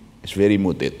inflation is very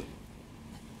muted.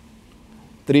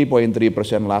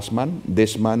 3.3% last month,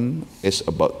 this month is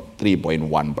about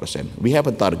 3.1%. We have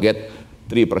a target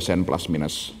 3% plus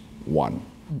minus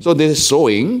 1. So this is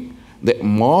showing that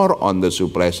more on the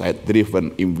supply side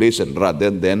driven inflation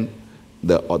rather than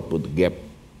the output gap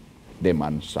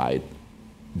demand side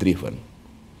driven.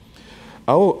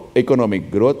 Our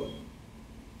economic growth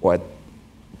quite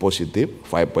positive,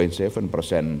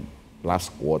 5.7%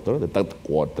 last quarter, the third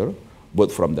quarter,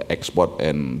 both from the export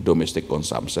and domestic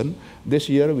consumption. This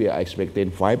year we are expecting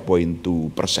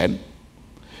 5.2%.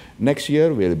 Next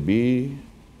year will be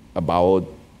about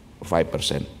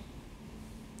 5%.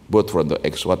 Both from the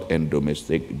export and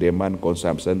domestic demand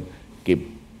consumption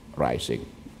keep rising.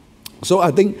 So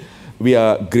I think we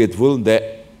are grateful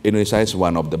that Indonesia is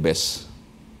one of the best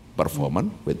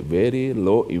performance with very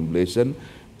low inflation.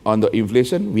 On the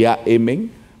inflation, we are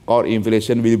aiming, core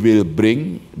inflation we will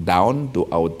bring down to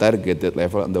our targeted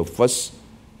level in the first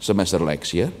semester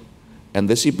next year, and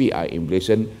the CPI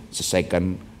inflation the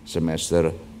second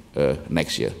semester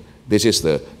next year. This is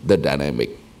the dynamic.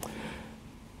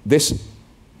 This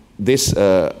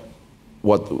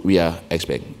what we are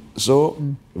expecting. So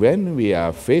when we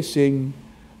are facing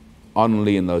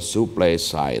only in the supply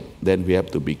side, then we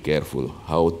have to be careful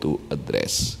how to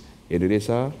address.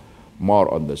 Indonesia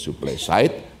more on the supply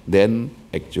side, then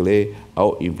actually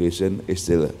our inflation is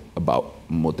still about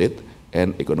muted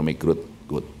and economic growth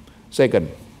good.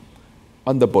 Second,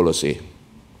 on the policy,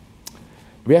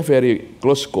 we have very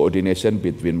close coordination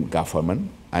between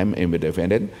government. I'm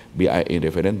independent, BI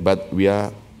independent, but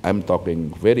I'm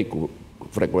talking very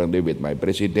frequently with my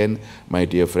president, my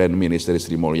dear friend Minister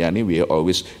Sri Mulyani. We are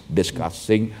always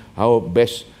discussing how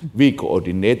best we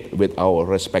coordinate with our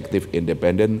respective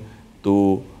independent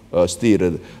to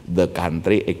steer the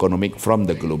country economic from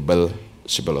the global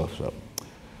spillover.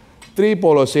 3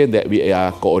 policies that we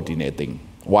are coordinating.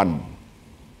 One,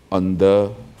 on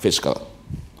the fiscal.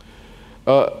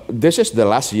 This is the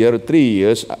last year, 3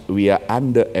 years, we are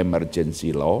under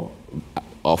emergency law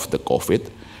of the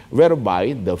COVID,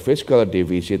 whereby the fiscal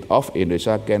deficit of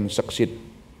Indonesia can succeed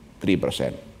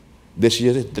 3%. This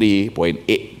year is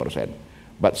 3.8%.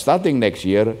 But starting next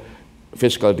year,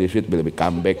 fiscal deficit will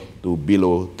come back to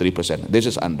below 3%. This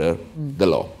is under the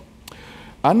law.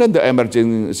 Under the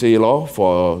emergency law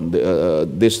for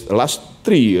this last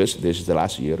 3 years, this is the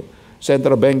last year,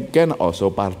 central bank can also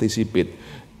participate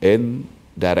in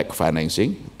direct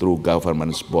financing through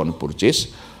government's bond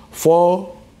purchase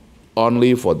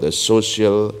only for the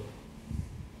social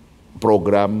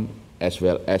program as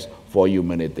well as for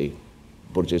humanity,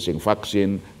 purchasing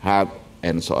vaccine, health,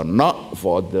 and so on, not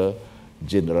for the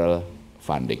general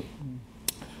funding.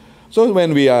 So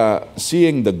when we are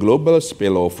seeing the global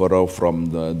spillover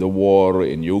from the war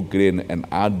in Ukraine and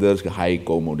others, high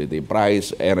commodity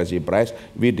price, energy price,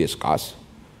 we discuss.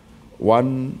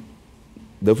 One,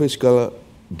 the fiscal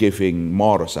giving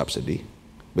more subsidy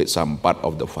with some part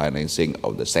of the financing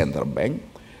of the central bank,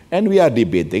 and we are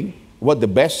debating what the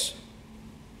best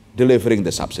delivering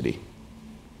the subsidy.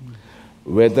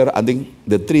 Whether, I think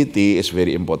the treaty is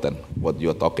very important, what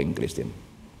you're talking, Christine.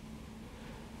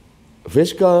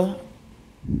 Fiscal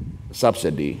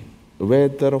subsidy,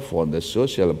 whether for the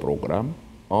social program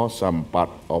or some part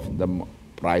of the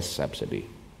price subsidy.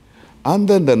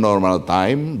 Under the normal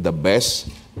time, the best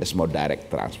is more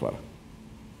direct transfer.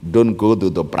 Don't go to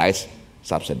the price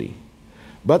subsidy.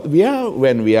 But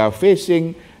when we are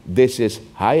facing this is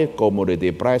high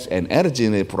commodity price and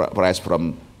energy price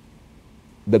from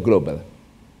the global.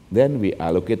 Then we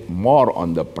allocate more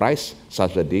on the price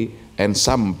subsidy and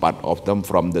some part of them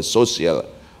from the social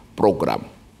program.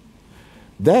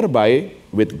 Thereby,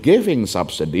 with giving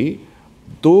subsidy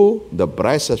to the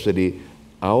price subsidy,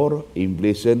 our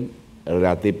inflation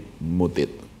relative muted.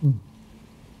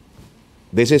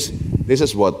 This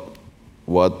is what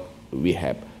we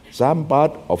have. Some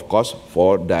part, of course,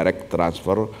 for direct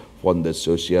transfer from the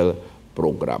social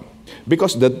program.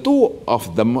 Because the two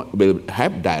of them will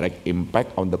have direct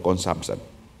impact on the consumption.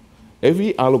 If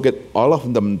we allocate all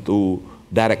of them to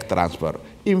direct transfer,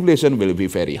 inflation will be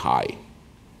very high.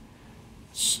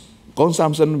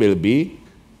 Consumption will be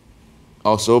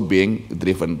also being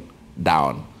driven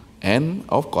down. And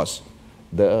of course,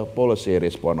 the policy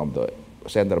response of the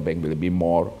central bank will be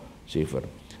more severe.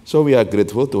 So we are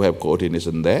grateful to have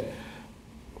coordination there,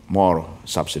 more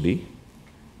subsidy,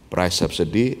 price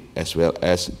subsidy, as well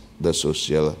as the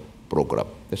social program.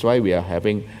 That's why we are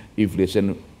having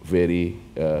inflation very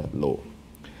low.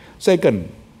 Second,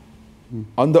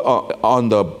 on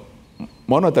the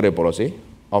monetary policy,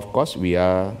 of course, we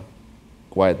are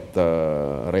quite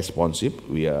responsive.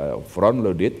 We are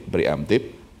front-loaded,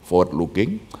 preemptive,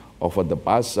 forward-looking. Over the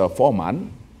past 4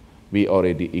 months, we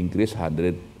already increased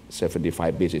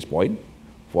 175 basis points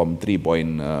from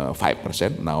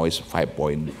 3.5%. Now it's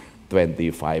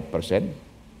 5.25%.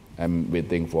 I'm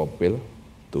waiting for Bill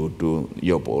to do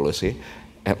your policy,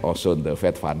 and also the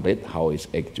Fed fund rate, how it's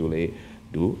actually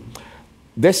do.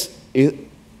 This is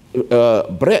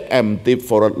preemptive,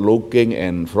 forward-looking,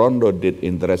 and front-loaded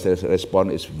interest rate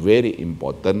response is very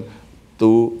important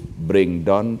to bring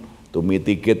down, to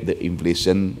mitigate the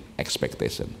inflation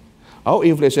expectation. Our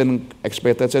inflation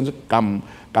expectations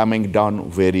coming down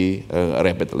very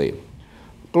rapidly.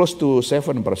 Close to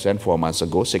 7% 4 months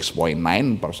ago,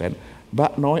 6.9%,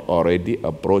 but now already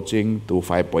approaching to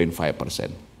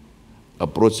 5.5%,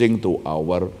 approaching to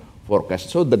our forecast.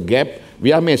 So the gap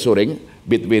we are measuring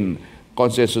between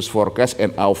consensus forecast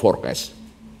and our forecast,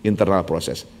 internal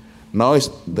process. Now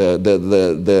is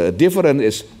the difference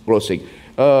is closing.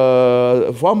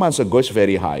 4 months ago is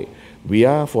very high. We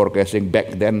are forecasting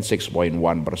back then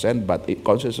 6.1%, but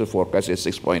consensus forecast is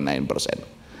 6.9%.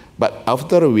 But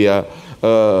after we are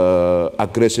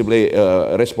aggressively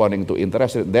responding to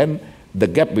interest rate, then the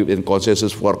gap between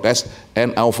consensus forecast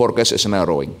and our forecast is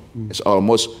narrowing. It's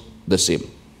almost the same.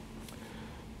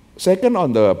 Second,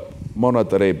 on the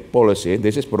monetary policy,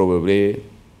 this is probably,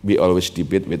 we always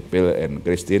debate with Bill and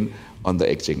Christine on the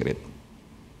exchange rate.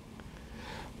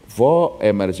 For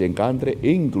emerging countries,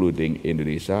 including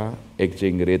Indonesia,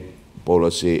 exchange rate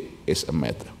policy is a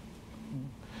matter.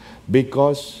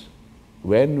 Because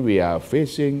when we are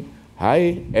facing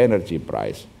high energy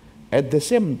price, at the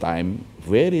same time,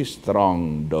 very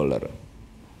strong dollar.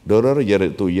 Dollar year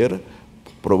to year,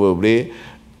 probably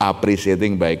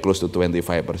appreciating by close to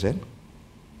 25%.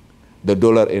 The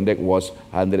dollar index was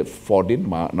 114,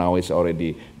 now it's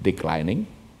already declining.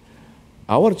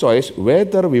 Our choice,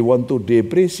 whether we want to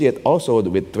depreciate also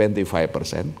with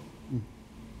 25%,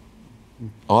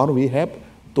 or we have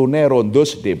to narrow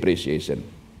those depreciation.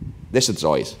 That's the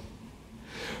choice.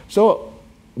 So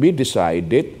we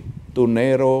decided to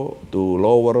narrow, to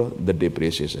lower the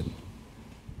depreciation,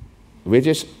 which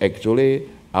is actually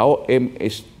our aim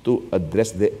is to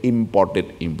address the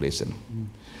imported inflation.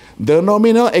 The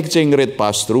nominal exchange rate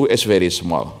pass-through is very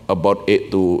small, about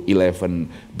 8 to 11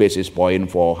 basis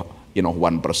points for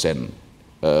 1%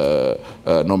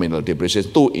 nominal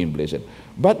depreciation to inflation.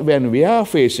 But when we are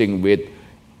facing with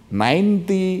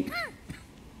 $90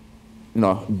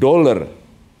 dollar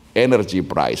energy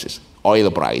prices,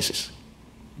 oil prices,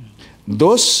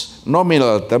 those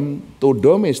nominal term to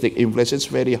domestic inflation is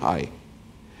very high.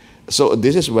 So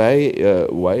this is why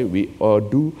we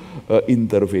do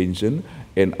intervention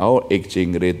in our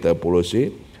exchange rate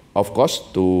policy, of course,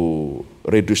 to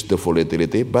reduce the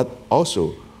volatility, but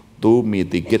also to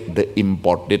mitigate the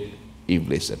imported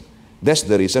inflation. That's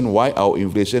the reason why our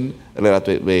inflation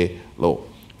relatively low.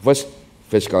 First,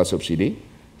 fiscal subsidy.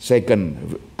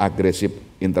 Second, aggressive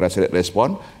interest rate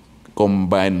response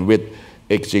combined with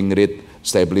exchange rate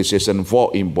stabilization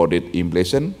for imported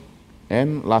inflation.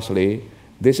 And lastly,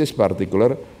 this is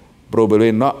particular,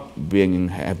 probably not being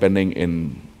happening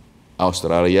in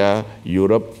Australia,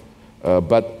 Europe,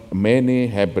 but many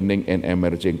happening in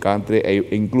emerging countries,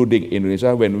 including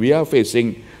Indonesia, when we are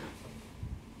facing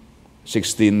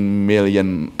 16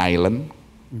 million island,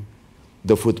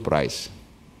 the food price.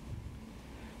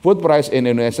 Food price in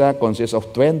Indonesia consists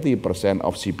of 20%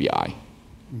 of CPI.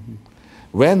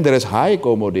 When there is high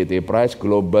commodity price,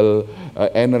 global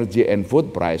energy and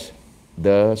food price,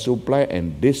 the supply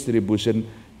and distribution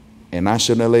and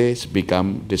nationalists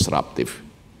become disruptive.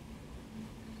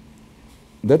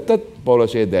 The third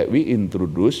policy that we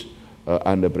introduced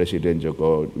under President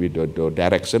Joko Widodo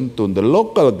direction to the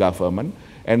local government,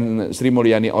 and Sri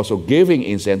Mulyani also giving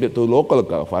incentive to local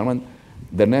government,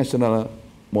 the national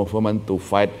movement to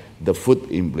fight the food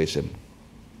inflation.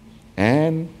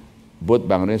 And both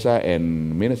Bank Indonesia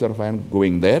and Minister of Finance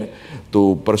going there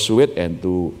to persuade and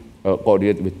to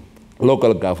coordinate with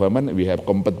local government. We have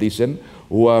competition.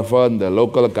 Whoever the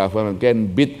local government can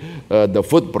beat the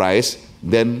food price,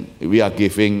 then we are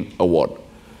giving award.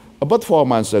 About 4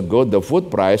 months ago, the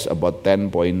food price about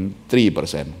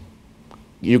 10.3%.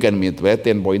 You can meet where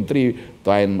 10.3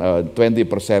 times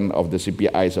 20% of the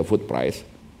CPI is a food price.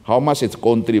 How much it's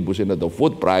contribution to the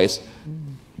food price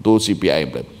to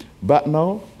CPI? But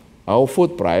now our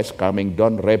food price coming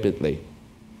down rapidly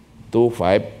to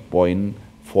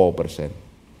 5.4%.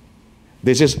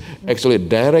 This is actually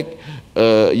direct,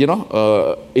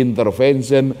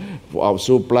 intervention of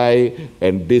supply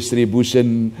and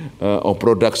distribution of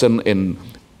production. And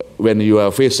when you are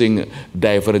facing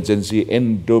divergence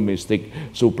in domestic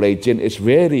supply chain, is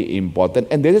very important,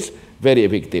 and this is very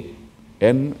effective.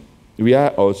 And we are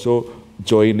also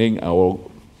joining our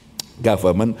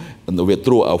government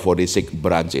through our 46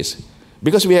 branches,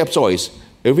 because we have choice.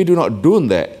 If we do not do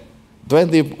that,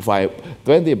 20%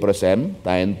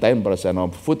 and 10%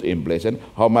 of food inflation,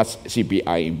 how much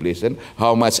CPI inflation,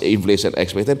 how much inflation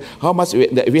expected, how much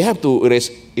we have to raise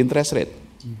interest rate.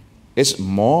 It's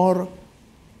more,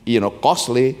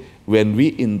 costly when we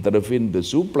intervene the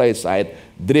supply side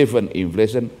driven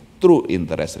inflation through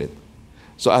interest rate.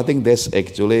 So I think that's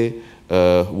actually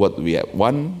what we have.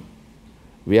 One,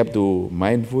 we have to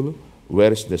mindful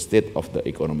where is the state of the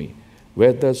economy.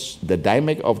 Whether the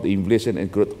dynamic of the inflation and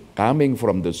growth coming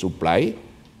from the supply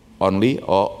only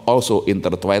or also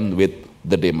intertwined with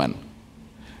the demand.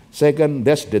 Second,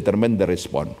 that's determine the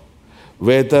response.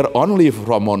 Whether only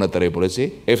from monetary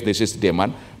policy, if this is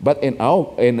demand, but in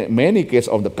many cases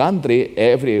of the country,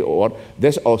 everywhere,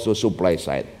 there's also supply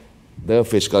side. The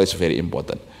fiscal is very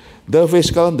important. The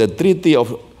fiscal, the treaty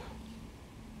of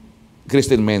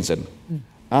Christine mentioned,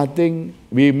 I think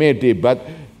we may debate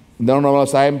normal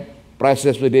time,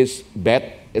 prices with this bad,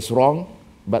 is wrong,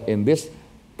 but in this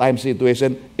time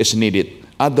situation is needed.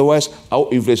 Otherwise, our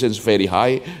inflation is very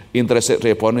high, interest rate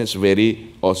response is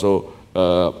very also,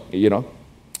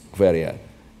 very high.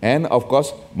 And of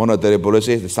course, monetary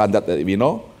policy is the standard that we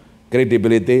know,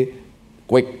 credibility,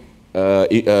 quick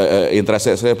interest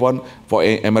rate response for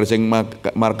emerging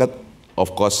market,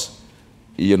 of course,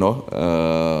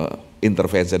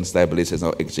 intervention stabilization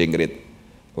of exchange rate.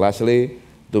 Lastly,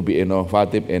 to be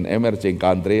innovative in emerging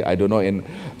country, I don't know in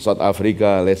South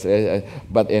Africa,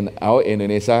 but in our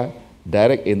Indonesia,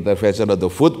 direct intervention of the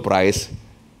food price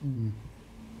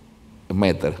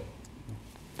matter.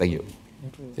 Thank you.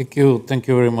 Thank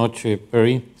you very much,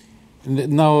 Perry. And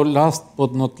now, last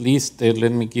but not least,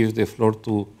 let me give the floor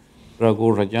to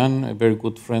Raghuram Rajan, a very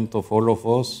good friend of all of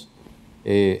us,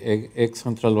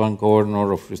 ex-Central Bank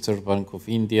Governor of Reserve Bank of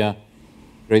India,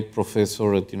 great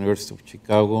professor at the University of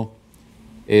Chicago.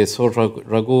 So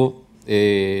Raghu,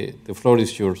 the floor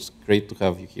is yours. Great to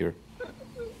have you here.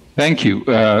 Thank you.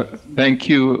 Thank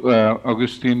you,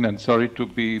 Agustín, and sorry to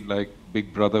be like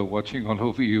big brother watching all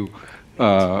over you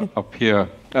up here.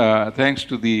 Thanks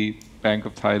to the Bank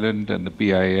of Thailand and the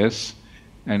BIS,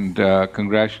 and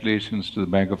congratulations to the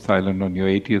Bank of Thailand on your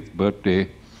 80th birthday.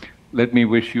 Let me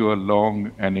wish you a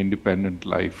long and independent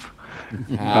life.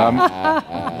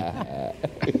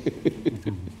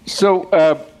 So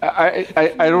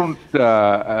I don't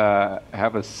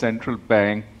have a central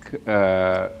bank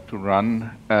to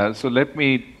run. So let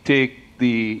me take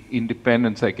the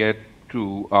independence I get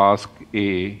to ask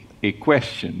a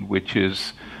question, which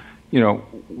is,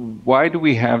 why do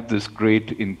we have this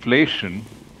great inflation,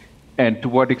 and to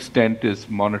what extent is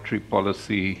monetary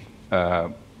policy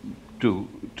to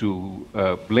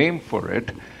blame for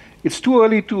it? It's too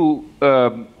early to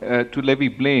levy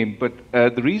blame, but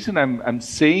the reason I'm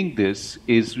saying this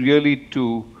is really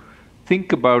to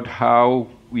think about how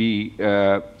we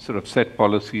sort of set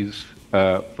policies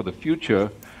for the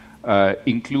future,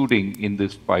 including in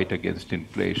this fight against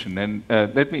inflation. And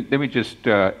let me just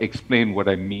explain what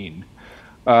I mean.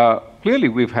 Clearly,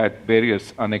 we've had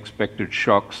various unexpected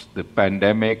shocks: the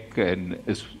pandemic, and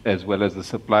as well as the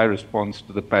supply response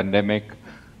to the pandemic,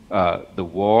 the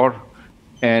war,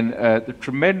 and the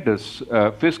tremendous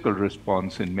fiscal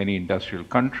response in many industrial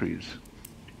countries.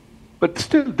 But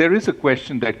still, there is a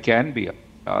question that can be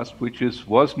asked, which is,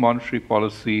 was monetary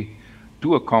policy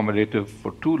too accommodative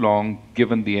for too long,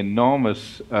 given the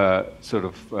enormous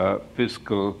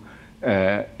fiscal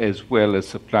as well as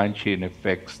supply chain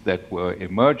effects that were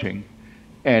emerging.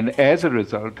 And as a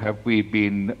result, have we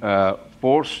been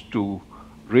forced to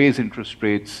raise interest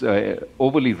rates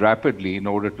overly rapidly in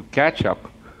order to catch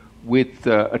up with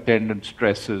attendant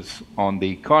stresses on the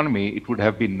economy? It would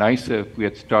have been nicer if we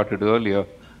had started earlier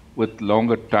with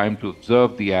longer time to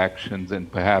observe the actions,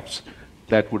 and perhaps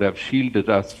that would have shielded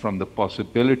us from the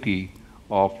possibility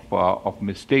of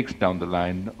mistakes down the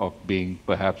line, of being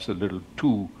perhaps a little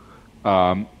too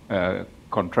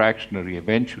contractionary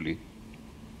eventually.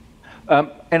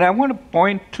 And I want to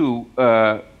point to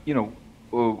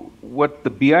what the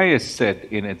BIS said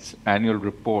in its annual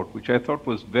report, which I thought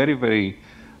was very, very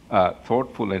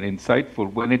thoughtful and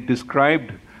insightful, when it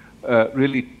described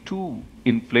really two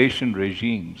inflation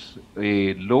regimes,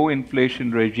 a low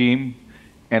inflation regime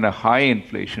and a high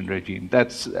inflation regime.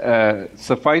 That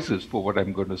suffices for what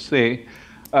I'm going to say.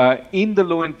 In the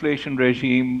low inflation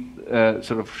regime,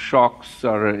 sort of shocks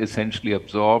are essentially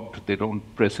absorbed. They don't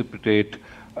precipitate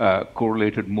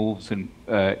correlated moves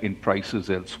in prices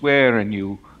elsewhere, and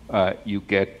you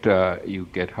get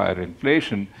higher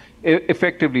inflation.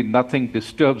 Effectively, nothing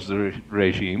disturbs the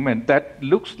regime, and that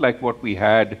looks like what we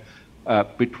had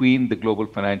between the global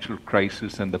financial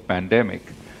crisis and the pandemic.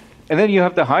 And then you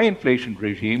have the high inflation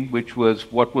regime, which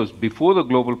was what was before the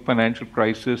global financial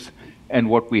crisis, and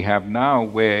what we have now,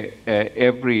 where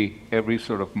every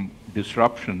sort of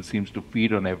disruption seems to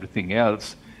feed on everything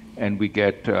else, and we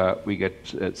get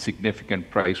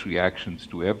significant price reactions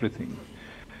to everything.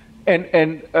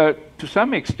 And to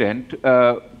some extent,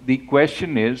 the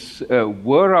question is,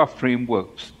 were our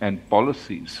frameworks and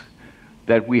policies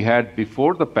that we had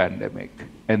before the pandemic,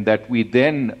 and that we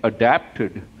then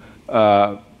adapted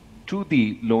to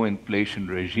the low inflation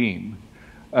regime,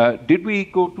 did we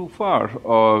go too far?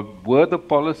 Or were the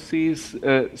policies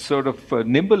sort of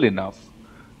nimble enough?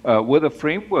 Were the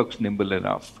frameworks nimble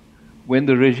enough when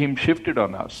the regime shifted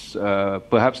on us,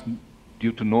 perhaps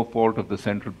due to no fault of the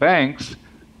central banks,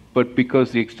 but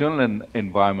because the external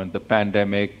environment, the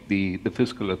pandemic, the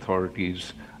fiscal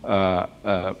authorities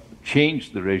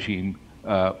changed the regime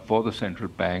for the central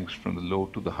banks from the low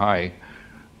to the high.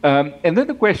 And then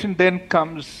the question then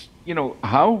comes,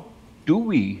 how do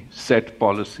we set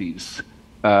policies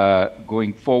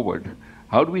going forward?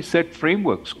 How do we set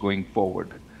frameworks going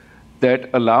forward that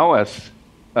allow us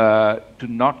to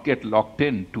not get locked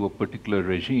into a particular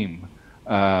regime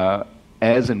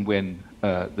as and when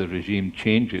the regime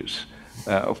changes?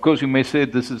 Of course, you may say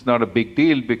this is not a big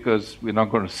deal because we're not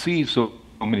going to see so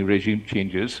many regime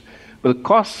changes, but the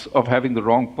costs of having the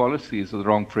wrong policies or the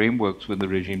wrong frameworks when the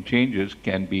regime changes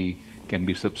can be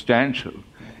substantial.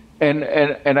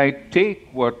 And I take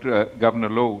what Governor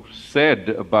Lowe said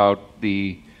about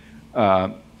the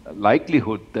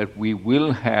likelihood that we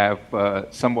will have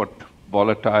somewhat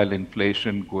volatile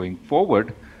inflation going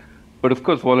forward. But of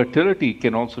course, volatility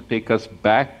can also take us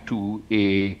back to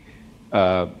a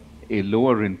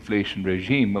lower inflation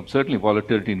regime. Certainly,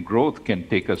 volatility in growth can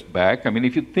take us back. I mean,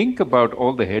 if you think about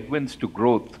all the headwinds to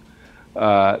growth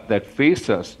that face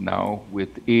us now, with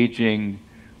aging,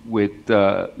 with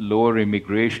lower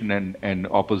immigration and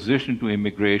opposition to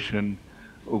immigration,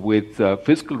 with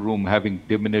fiscal room having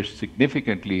diminished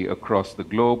significantly across the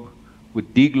globe,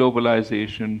 with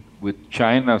deglobalization, with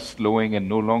China slowing and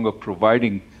no longer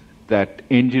providing that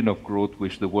engine of growth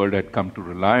which the world had come to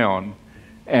rely on,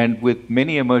 and with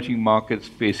many emerging markets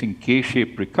facing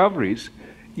K-shaped recoveries,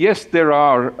 yes, there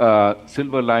are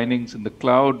silver linings in the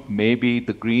cloud. Maybe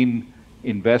the green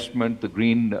investment, the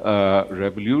green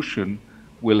revolution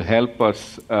will help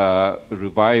us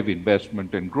revive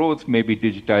investment and growth. Maybe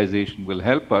digitization will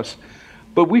help us.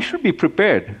 But we should be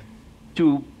prepared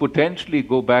to potentially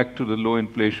go back to the low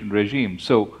inflation regime.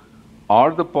 So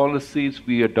are the policies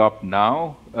we adopt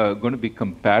now going to be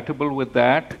compatible with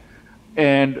that?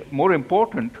 And more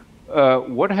important,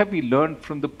 what have we learned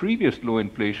from the previous low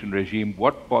inflation regime?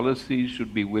 What policies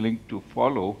should be willing to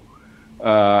follow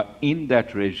in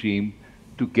that regime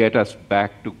to get us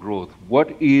back to growth?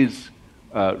 What is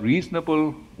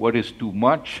reasonable? What is too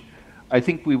much? I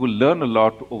think we will learn a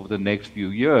lot over the next few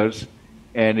years,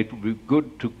 and it would be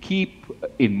good to keep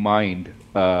in mind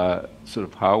sort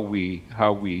of how we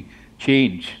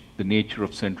change the nature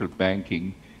of central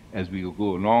banking as we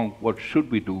go along. What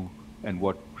should we do and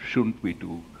what shouldn't we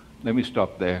do? Let me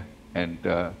stop there and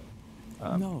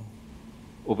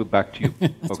over back to you.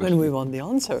 That's when we want the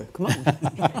answer. Come on.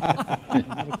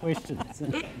 Another question.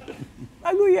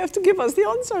 Raghu, you have to give us the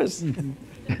answers.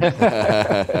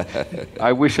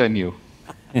 I wish I knew.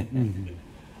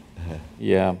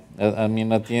 Yeah, I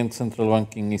mean, at the end, central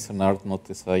banking is an art, not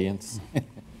a science.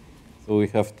 So we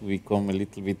have to become a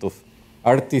little bit of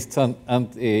artists and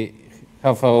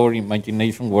have our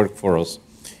imagination work for us.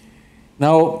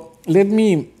 Now, let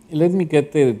me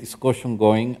get the discussion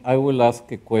going. I will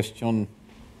ask a question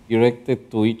directed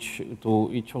to each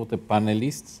of the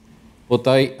panelists, but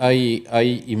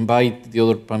I invite the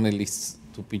other panelists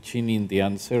to pitch in the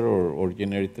answer or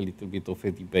generate a little bit of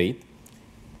a debate,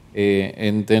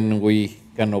 and then we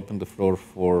can open the floor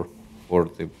for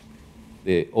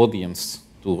the audience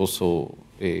to also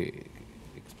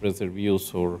express their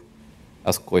views or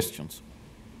ask questions.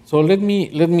 So let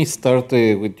me start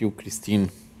with you, Christine.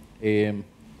 In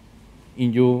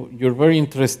your very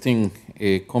interesting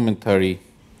commentary,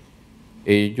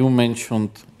 you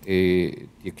mentioned the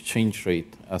exchange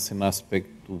rate as an aspect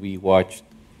to be watched,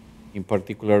 in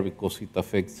particular because it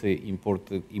affects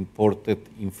imported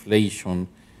inflation.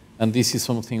 And this is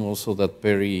something also that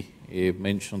Perry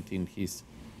mentioned in his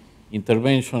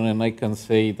intervention. And I can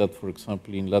say that, for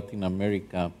example, in Latin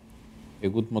America, a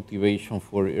good motivation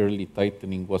for early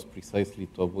tightening was precisely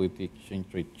to avoid the exchange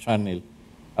rate channel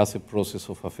as a process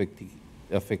of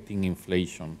affecting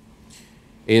inflation.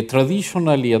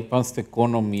 Traditionally, advanced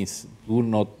economies do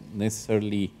not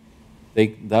necessarily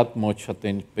take that much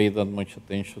pay that much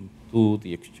attention to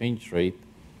the exchange rate,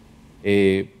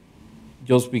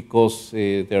 just because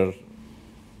there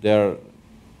are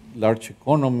large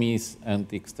economies and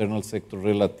the external sector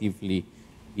relatively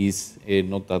is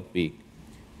not that big.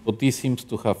 But this seems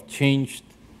to have changed.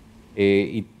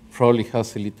 It probably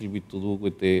has a little bit to do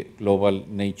with the global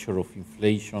nature of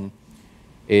inflation.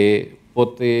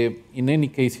 But in any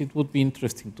case, it would be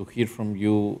interesting to hear from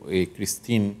you,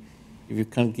 Christine, if you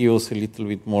can give us a little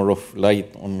bit more of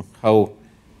light on how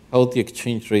the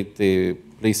exchange rate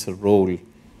plays a role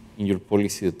in your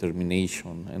policy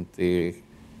determination, and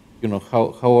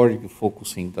how are you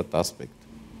focusing that aspect?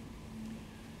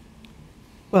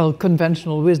 Well,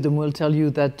 conventional wisdom will tell you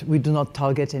that we do not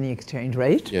target any exchange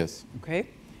rate. Yes. Okay.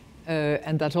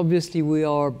 And that obviously we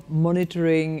are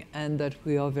monitoring and that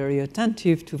we are very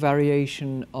attentive to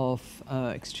variation of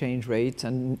exchange rates.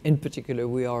 And in particular,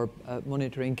 we are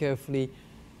monitoring carefully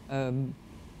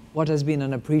what has been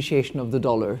an appreciation of the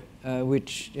dollar,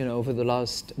 which, over the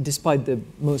last, despite the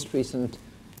most recent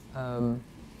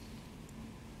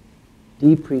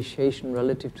depreciation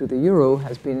relative to the euro,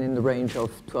 has been in the range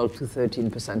of 12 to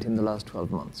 13% in the last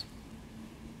 12 months.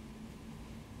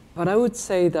 But I would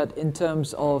say that in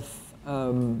terms of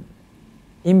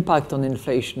impact on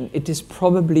inflation, it is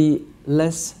probably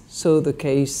less so the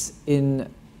case in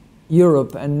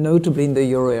Europe and notably in the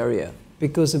euro area,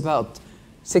 because about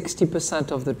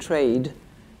 60% of the trade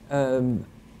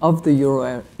of the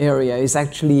euro area is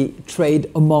actually trade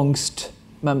amongst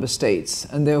member states,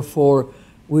 and therefore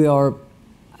we are,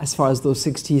 as far as those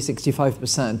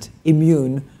 65%,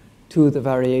 immune to the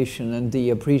variation and the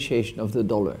appreciation of the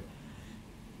dollar.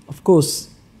 Of course,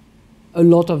 a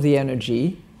lot of the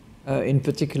energy, in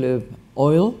particular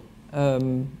oil,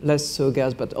 less so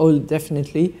gas, but oil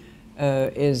definitely,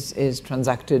 is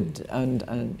transacted and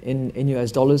in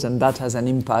US dollars, and that has an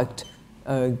impact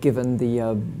given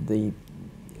the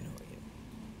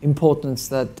importance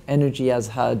that energy has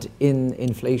had in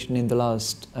inflation in the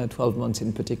last 12 months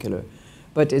in particular.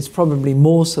 But it's probably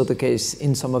more so the case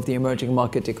in some of the emerging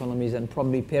market economies, and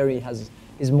probably Perry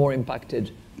is more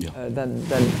impacted than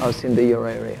us in the euro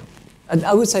area. And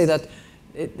I would say that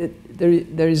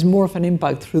there is more of an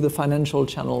impact through the financial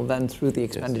channel than through the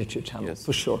expenditure channel,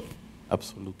 for sure.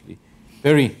 Absolutely.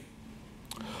 Perry?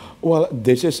 Well,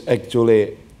 this is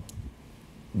actually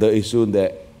the issue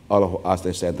that all of us,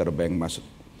 the central bank, must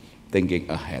thinking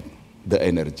ahead, the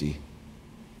energy.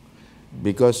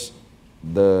 Because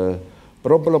the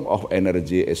problem of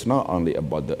energy is not only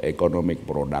about the economic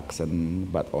production,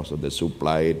 but also the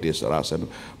supply disruption.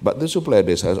 But the supply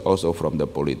disruption also from the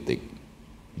politics,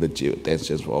 the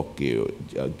tensions of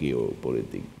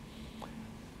geopolitics.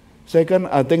 Second,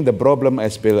 I think the problem,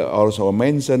 as Bill also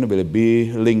mentioned, will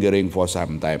be lingering for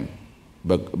some time,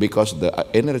 but because the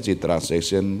energy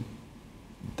transition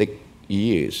take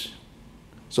years.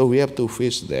 So we have to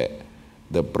face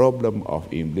the problem of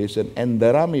inflation and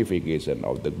the ramification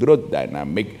of the growth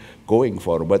dynamic going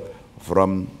forward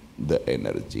from the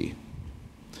energy.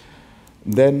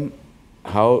 Then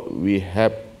how we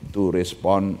have to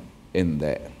respond in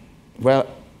that? Well,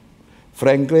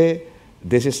 frankly,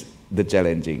 this is the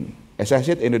challenging. As I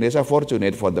said, Indonesia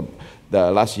fortunate for the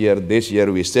last year. This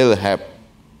year we still have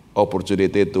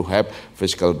opportunity to have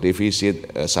fiscal deficit,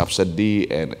 subsidy,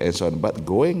 and so on. But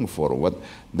going forward,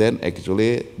 then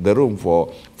actually the room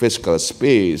for fiscal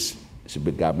space is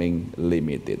becoming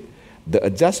limited. The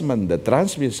adjustment, the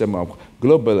transmission of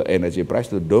global energy price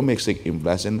to domestic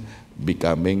inflation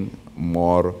becoming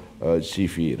more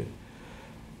severe.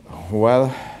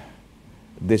 Well,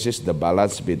 this is the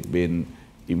balance between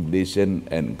inflation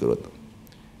and growth.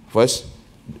 First,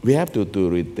 we have to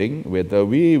rethink whether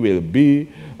we will be,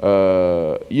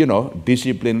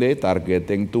 disciplinedly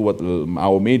targeting toward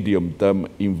our medium-term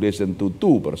inflation to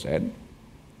 2%,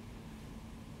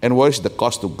 and what is the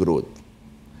cost of growth?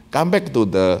 Come back to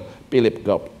the Philip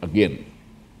curve again.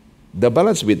 The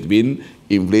balance between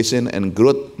inflation and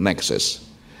growth nexus.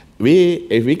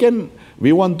 If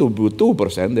we want to do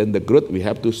 2%, then the growth we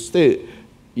have to stay,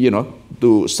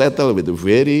 to settle with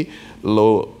very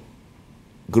low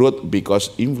growth,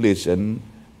 because inflation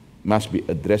must be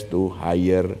addressed to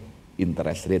higher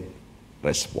interest rate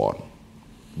response.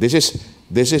 This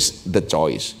is the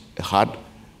choice, a hard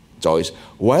choice,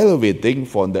 while waiting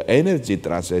for the energy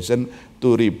transition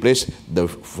to replace the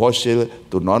fossil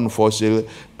to non-fossil,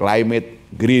 climate,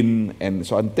 green, and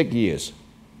so on. Take years.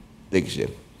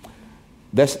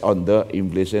 That's on the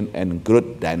inflation and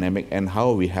growth dynamic and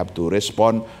how we have to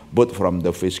respond both from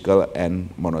the fiscal and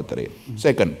monetary.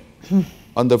 Second,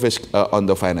 on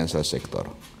the financial sector,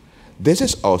 this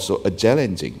is also a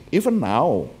challenging. Even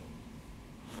now,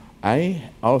 I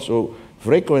also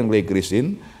frequently,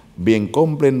 Christine, being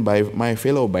complained by my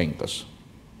fellow bankers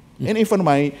and even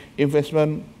my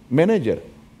investment manager,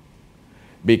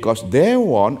 because they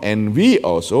want, and we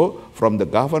also, from the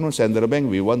government central bank,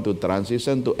 we want to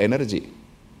transition to energy.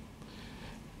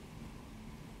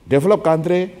 Developed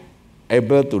country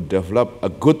able to develop a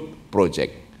good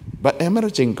project, but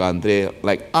emerging country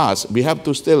like us, we have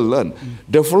to still learn.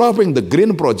 Developing the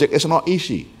green project is not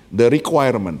easy. The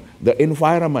requirement, the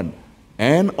environment,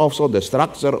 and also the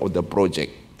structure of the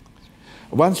project.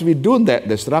 Once we do that,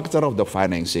 the structure of the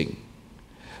financing,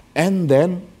 and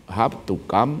then have to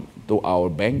come to our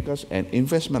bankers and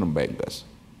investment bankers.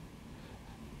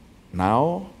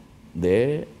 Now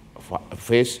they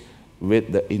face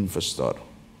with the investor.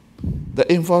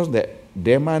 The investor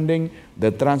demanding the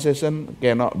transition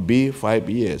cannot be 5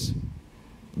 years.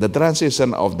 The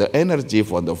transition of the energy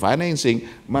for the financing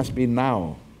must be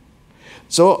now.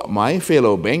 So my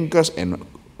fellow bankers and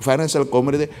financial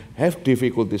community have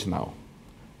difficulties now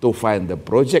to find the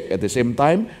project at the same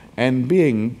time, and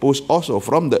being pushed also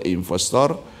from the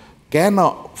investor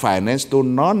cannot finance to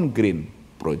non-green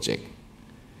project.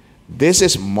 This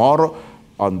is more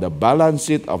on the balance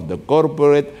sheet of the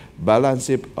corporate, balance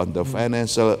sheet on the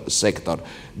financial sector.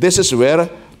 This is where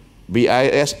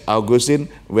BIS, Agustín,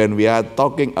 when we are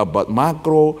talking about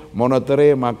macro,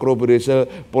 monetary, macro prudential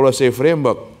policy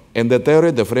framework, in the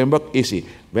theory, the framework easy.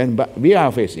 When we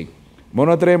are facing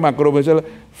monetary, macro prudential,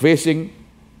 facing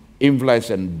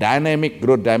inflation, dynamic,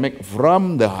 growth dynamic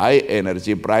from the high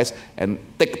energy price and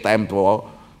take time for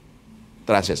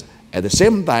transition. At the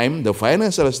same time, the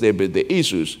financial stability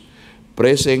issues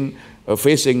facing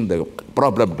the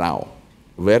problem now,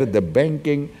 where the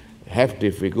banking have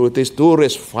difficulties to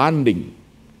raise funding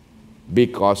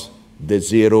because the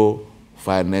zero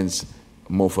finance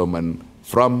movement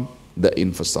from the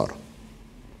investor.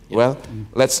 Yeah. Well,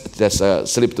 let's just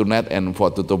sleep tonight and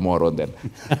for tomorrow then.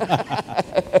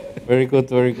 Very good,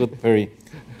 Perry.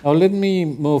 Now let me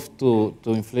move to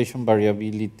inflation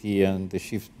variability and the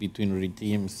shift between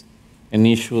regimes, an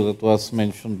issue that was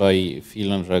mentioned by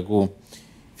Phil and Raghu.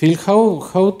 Phil,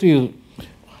 how do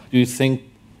you think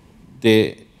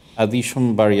the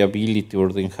addition variability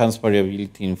or the enhanced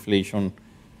variability in inflation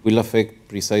will affect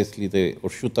precisely or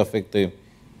should affect the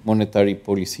monetary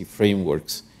policy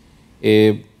frameworks?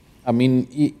 I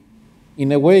mean,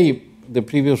 in a way, the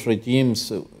previous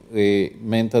regimes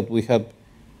meant that we had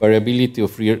variability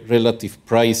of relative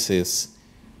prices,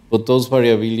 but those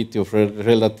variability of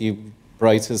relative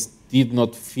prices did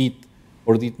not fit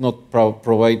or did not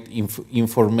provide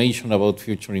information about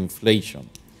future inflation.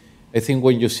 I think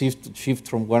when you shift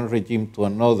from one regime to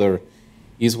another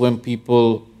is when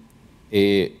people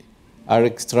are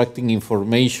extracting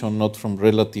information not from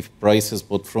relative prices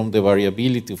but from the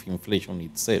variability of inflation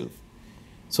itself.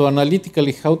 So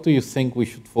analytically, how do you think we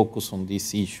should focus on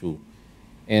this issue?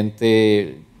 And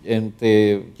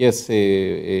yes,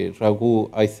 Raghu,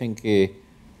 I think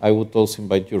I would also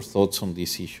invite your thoughts on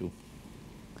this issue.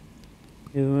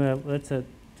 Yeah, well, that's a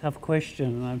tough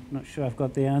question. I'm not sure I've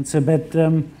got the answer, but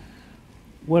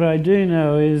what I do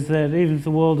know is that even if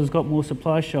the world has got more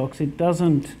supply shocks, it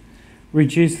doesn't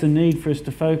reduce the need for us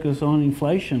to focus on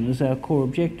inflation as our core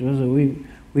objective. So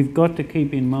we've got to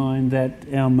keep in mind that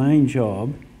our main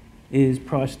job is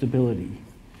price stability.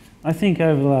 I think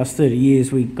over the last 30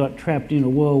 years we got trapped in a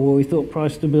world where we thought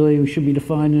price stability should be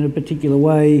defined in a particular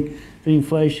way, that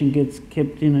inflation gets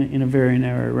kept in a very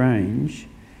narrow range.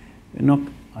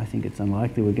 I think it's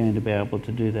unlikely we're going to be able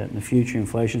to do that in the future.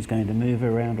 Inflation's going to move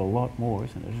around a lot more,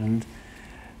 isn't it?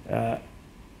 And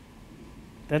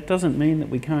that doesn't mean that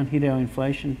we can't hit our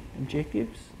inflation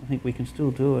objectives. I think we can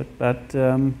still do it, but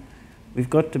we've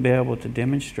got to be able to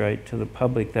demonstrate to the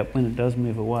public that when it does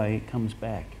move away, it comes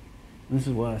back. And this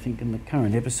is why I think in the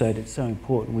current episode it's so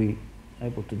important we're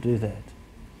able to do that.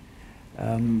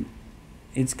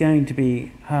 It's going to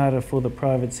be harder for the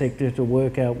private sector to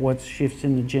work out what shifts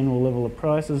in the general level of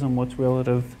prices and what's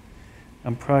relative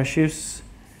price shifts.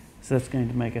 So that's going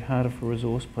to make it harder for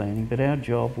resource planning. But our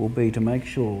job will be to make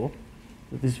sure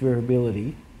that this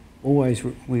variability,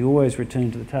 we always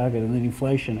return to the target, and then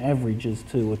inflation averages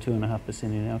 2 or 2.5%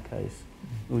 in our case.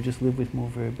 We'll just live with more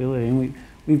variability. And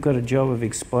we've got a job of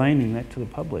explaining that to the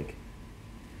public.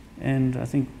 And I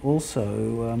think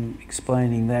also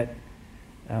explaining that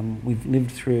we've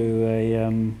lived through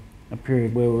a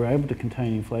period where we were able to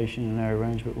contain inflation in our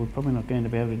range, but we're probably not going to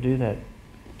be able to do that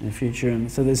in the future.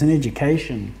 And so there's an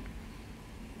education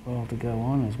role to go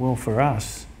on as well for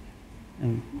us.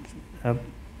 And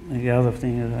the other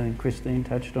thing that I think Christine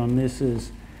touched on this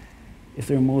is if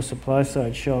there are more supply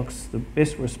side shocks, the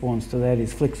best response to that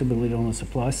is flexibility on the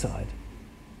supply side,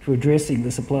 to addressing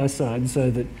the supply side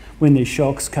so that when these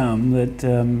shocks come that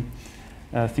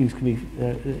things can be,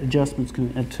 adjustments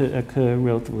can occur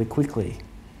relatively quickly.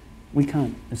 We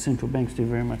can't, as central banks, do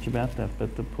very much about that,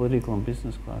 but the political and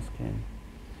business class can.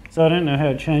 So I don't know how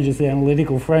it changes the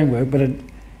analytical framework, but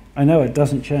I know it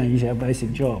doesn't change our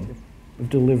basic job of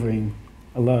delivering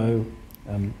a low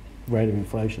rate of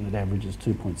inflation that averages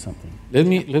 2 point something. Let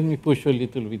me push a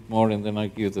little bit more, and then I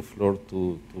give the floor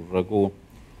to Raghu.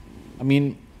 I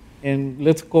mean, and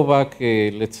let's go back,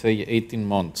 let's say 18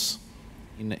 months.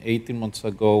 18 months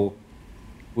ago,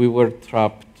 we were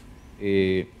trapped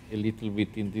a little bit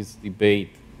in this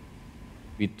debate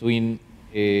between,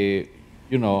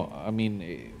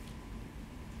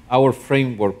 our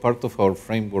framework, part of our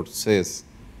framework says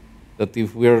that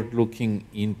if we are looking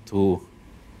into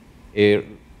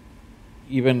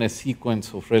even a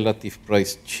sequence of relative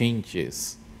price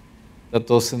changes, that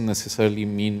doesn't necessarily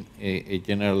mean a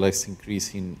generalized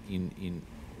increase in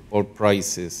all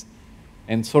prices.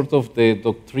 And sort of the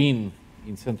doctrine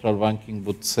in central banking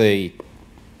would say,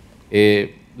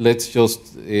 let's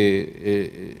just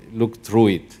look through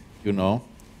it, you know.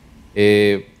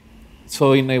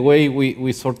 So in a way,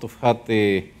 we sort of had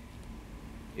an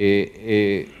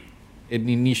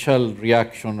initial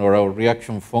reaction, or our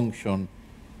reaction function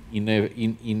in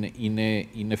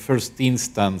a first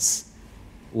instance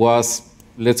was,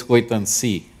 let's wait and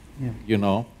see, you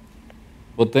know.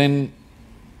 But then,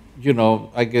 you know,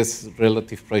 I guess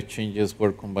relative price changes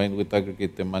were combined with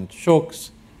aggregate demand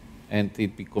shocks, and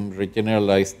it became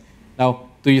generalized. Now,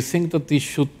 do you think that this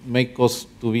should make us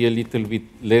to be a little bit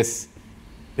less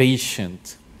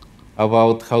patient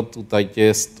about how to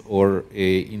digest or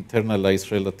internalize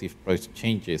relative price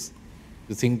changes? Do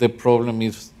you think the problem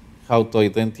is how to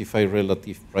identify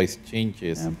relative price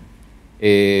changes?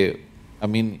 I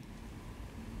mean,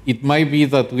 it might be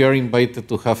that we are invited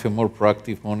to have a more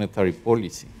proactive monetary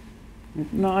policy.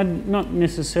 No, not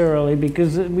necessarily,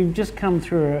 because we've just come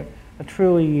through a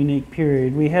truly unique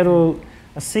period. We had a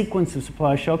sequence of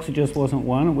supply shocks. It just wasn't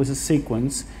one, it was a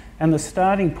sequence. And the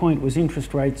starting point was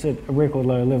interest rates at a record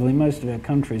low level. In most of our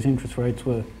countries, interest rates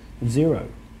were at zero,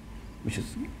 which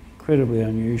is incredibly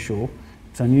unusual.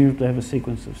 It's unusual to have a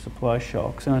sequence of supply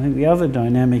shocks. And I think the other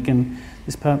dynamic, and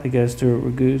this partly goes to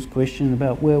Raghu's question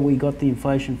about where we got the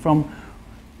inflation from.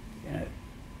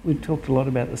 We talked a lot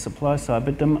about the supply side,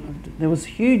 but there was a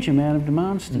huge amount of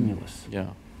demand stimulus. Yeah.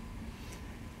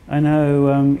 I know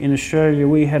in Australia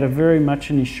we had a very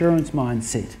much an insurance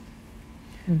mindset.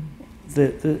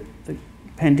 The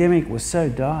pandemic was so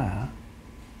dire,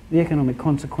 the economic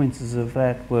consequences of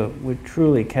that were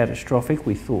truly catastrophic,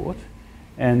 we thought,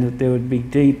 and that there would be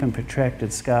deep and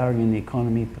protracted scarring in the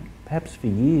economy, perhaps for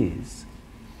years.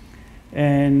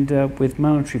 And with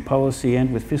monetary policy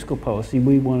and with fiscal policy,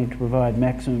 we wanted to provide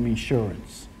maximum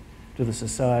insurance to the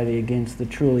society against the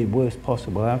truly worst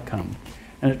possible outcome.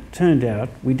 And it turned out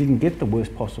we didn't get the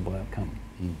worst possible outcome.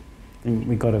 And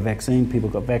we got a vaccine, people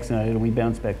got vaccinated, and we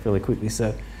bounced back fairly quickly.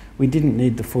 So we didn't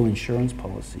need the full insurance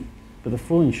policy. But the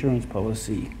full insurance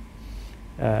policy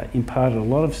imparted a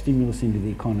lot of stimulus into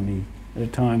the economy at a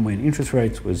time when interest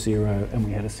rates were zero and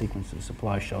we had a sequence of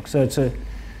supply shocks. So it's a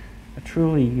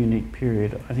truly unique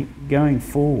period. I think going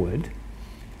forward,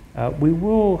 we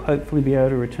will hopefully be able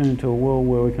to return to a world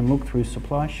where we can look through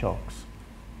supply shocks,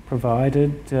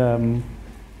 provided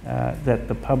that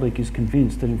the public is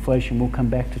convinced that inflation will come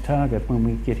back to target when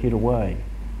we get hit away.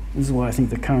 This is why I think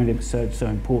the current episode is so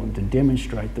important to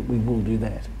demonstrate that we will do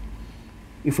that.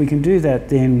 If we can do that,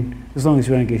 then as long as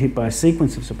we don't get hit by a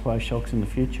sequence of supply shocks in the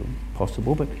future,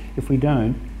 possible, but if we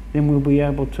don't, then we'll be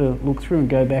able to look through and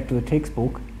go back to the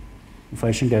textbook.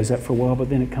 Inflation goes up for a while, but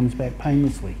then it comes back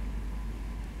painlessly.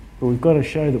 But we've got to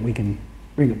show that we can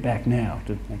bring it back now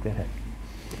to make that happen.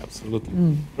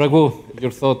 Absolutely. Raghu,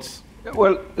 your thoughts?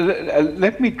 Well,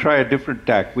 let me try a different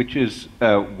tack, which is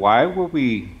why were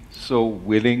we so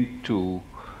willing to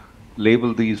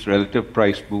label these relative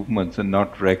price movements and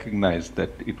not recognize that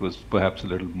it was perhaps a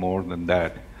little more than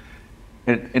that?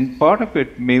 And part of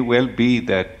it may well be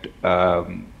that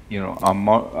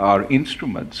our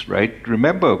instruments, right?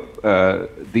 Remember,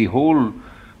 the whole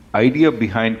idea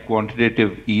behind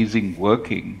quantitative easing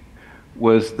working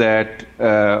was that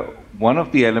one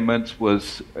of the elements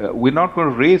was we're not going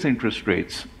to raise interest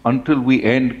rates until we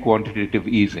end quantitative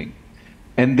easing.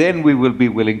 And then we will be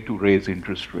willing to raise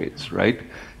interest rates, right?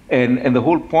 And the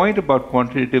whole point about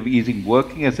quantitative easing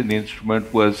working as an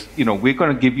instrument was, we're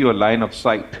going to give you a line of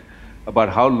sight about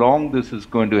how long this is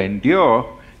going to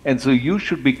endure. And so you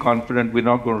should be confident we're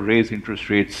not going to raise interest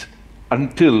rates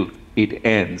until it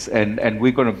ends. And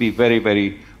we're going to be very,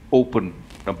 very open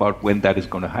about when that is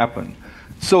going to happen.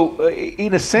 So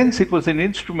in a sense, it was an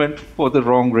instrument for the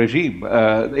wrong regime.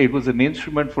 It was an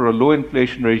instrument for a low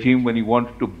inflation regime when you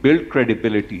wanted to build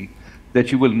credibility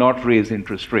that you will not raise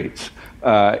interest rates,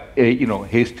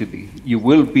 hastily. You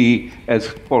will be,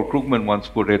 as Paul Krugman once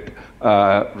put it,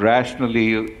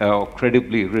 rationally or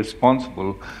credibly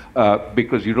responsible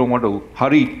because you don't want to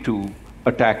hurry to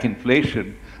attack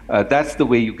inflation. That's the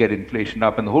way you get inflation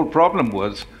up. And the whole problem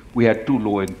was we had too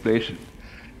low inflation.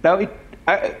 Now,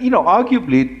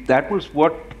 arguably, that was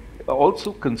what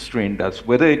also constrained us.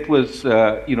 Whether it was,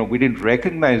 we didn't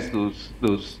recognize the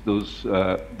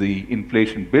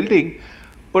inflation building,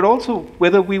 but also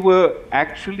whether we were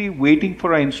actually waiting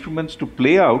for our instruments to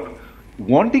play out,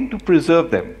 wanting to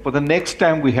preserve them for the next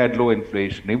time we had low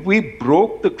inflation. If we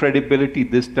broke the credibility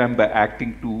this time by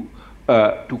acting too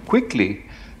quickly,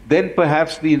 then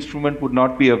perhaps the instrument would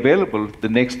not be available the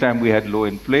next time we had low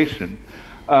inflation.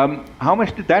 How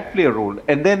much did that play a role?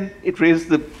 And then it raises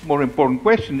the more important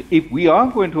question, if we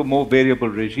are going to a more variable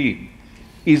regime,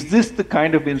 is this the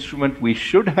kind of instrument we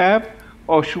should have,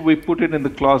 or should we put it in the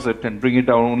closet and bring it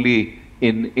down only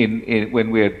when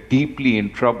we are deeply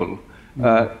in trouble?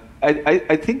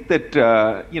 I think that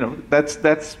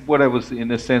that's what I was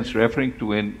in a sense referring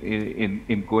to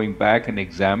in going back and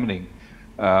examining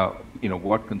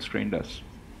what constrained us.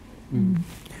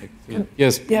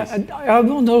 Yes. Yeah, I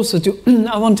want also to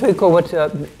echo what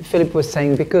Philip was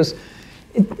saying, because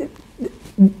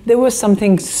there was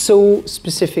something so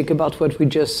specific about what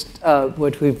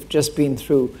we've just been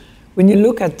through. When you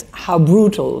look at how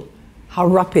brutal, how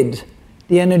rapid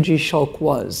the energy shock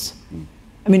was,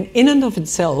 I mean, in and of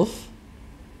itself,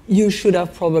 you should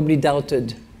have probably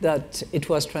doubted that it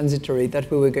was transitory, that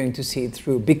we were going to see it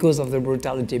through because of the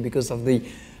brutality, because of the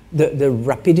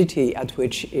rapidity at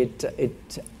which it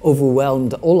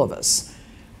overwhelmed all of us.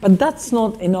 But that's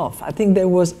not enough. I think there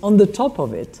was, on the top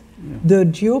of it, the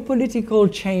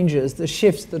geopolitical changes, the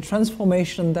shifts, the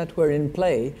transformation that were in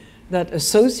play, that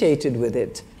associated with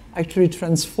it, actually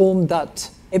transformed that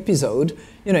episode.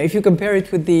 If you compare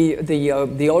it with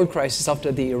the oil crisis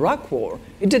after the Iraq War,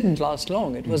 it didn't last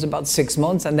long. It was about 6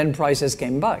 months, and then prices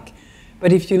came back.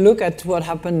 But if you look at what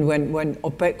happened when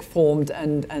OPEC formed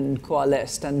and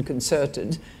coalesced and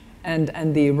concerted,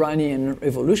 and the Iranian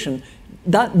revolution,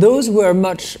 those were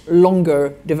much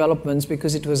longer developments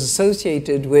because it was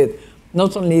associated with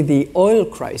not only the oil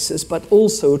crisis, but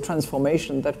also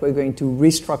transformation that were going to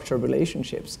restructure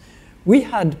relationships. We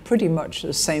had pretty much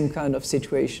the same kind of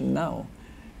situation now,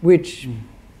 which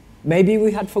maybe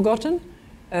we had forgotten,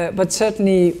 but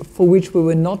certainly for which we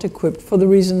were not equipped for the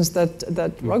reasons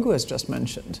that Raghu has just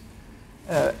mentioned.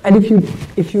 And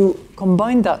if you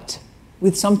combine that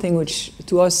with something which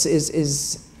to us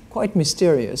is quite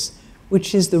mysterious,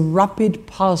 which is the rapid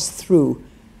pass-through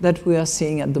that we are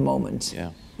seeing at the moment.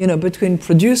 Yeah. Between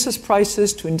producers'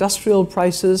 prices to industrial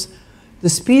prices, the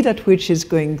speed at which it's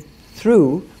going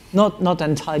through, not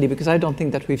entirely, because I don't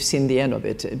think that we've seen the end of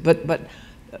it, but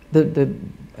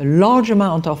a large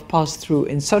amount of pass-through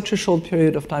in such a short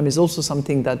period of time is also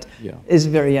something that is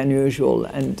very unusual,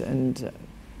 and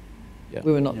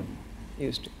we were not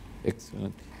used to.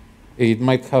 Excellent. It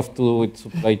might have to do with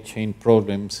supply chain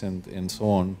problems and so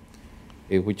on,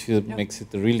 which makes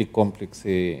it a really complex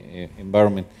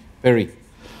environment. Perry?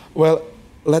 Well,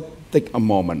 let's take a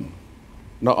moment,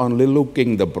 not only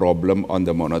looking the problem on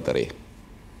the monetary.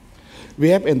 We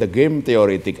have in the game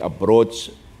theoretic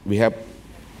approach, we have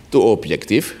two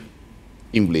objective,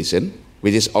 inflation,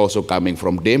 which is also coming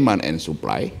from demand and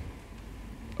supply,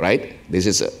 right? This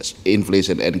is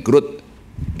inflation and growth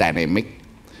dynamic.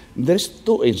 There's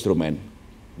two instruments.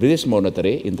 This is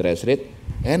monetary, interest rate,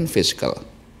 and fiscal.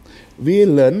 We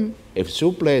learn if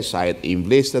supply side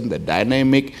inflation, the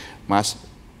dynamic must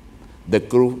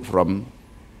accrue from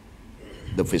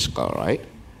the fiscal, right?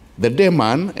 The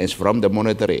demand is from the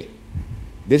monetary.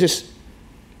 This is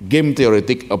game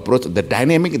theoretic approach, the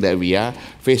dynamic that we are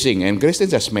facing. And Kristen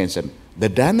just mentioned, the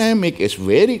dynamic is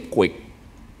very quick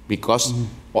because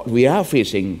what we are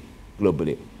facing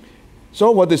globally.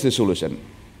 So what is the solution?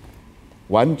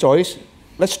 One choice,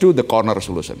 let's do the corner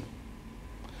solution.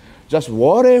 Just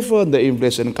whatever the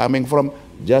inflation coming from,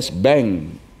 just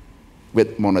bang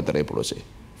with monetary policy.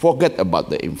 Forget about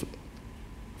the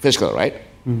fiscal, right?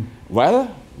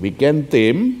 Well, we can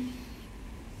tame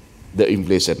the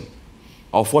inflation,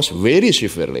 of course, very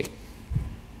severely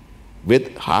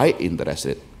with high interest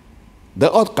rate.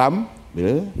 The outcome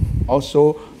will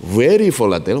also very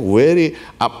volatile, very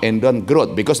up and down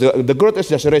growth, because the growth is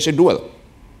just residual.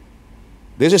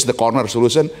 This is the corner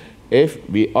solution if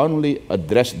we only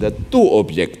address the two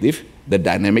objectives, the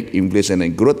dynamic inflation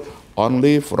and growth,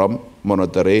 only from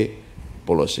monetary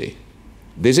policy.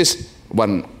 This is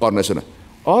one corner solution.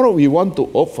 Or we want to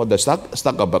opt for the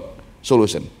Zuckerberg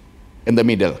solution in the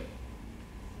middle.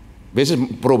 This is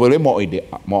probably more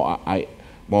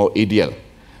ideal.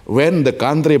 When the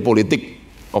country politics,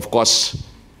 of course,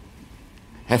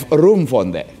 have a room for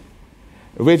that,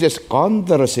 which is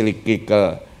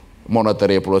counter-cyclical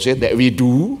monetary policy that we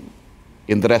do,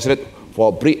 interest rate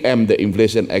for preempt the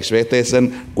inflation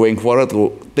expectation, going forward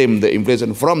to tame the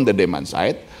inflation from the demand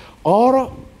side,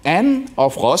 and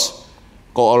of course,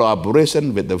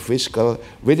 collaboration with the fiscal,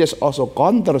 which is also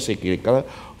counter-cyclical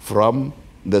from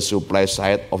the supply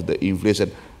side of the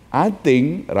inflation. I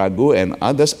think, Raghu and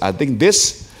others, I think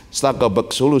this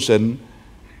Zuckerberg solution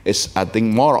is, I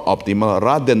think, more optimal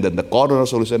rather than the corner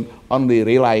solution, only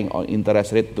relying on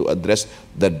interest rate to address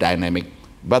the dynamic.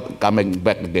 But coming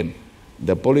back again,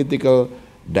 the political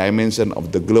dimension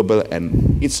of the global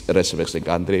and its respective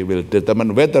country will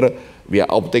determine whether we are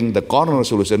opting the corner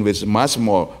solution, which is much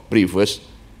more previous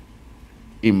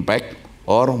impact,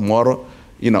 or more,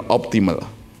 optimal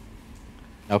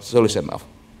solution of.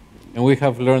 And we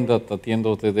have learned that at the end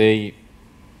of the day,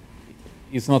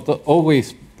 it's not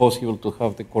always possible to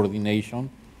have the coordination,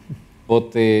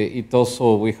 but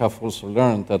we have also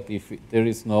learned that if there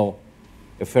is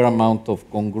a fair amount of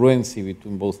congruency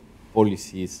between both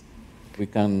policies, we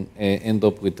can end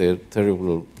up with a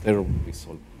terrible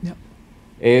result.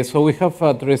 Yeah. So we have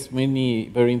addressed many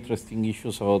very interesting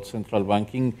issues about central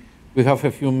banking. We have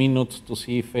a few minutes to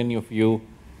see if any of you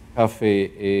have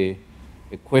a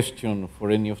question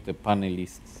for any of the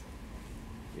panelists.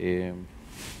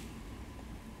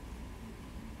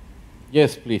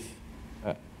 Yes, please.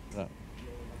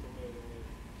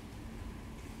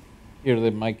 Here,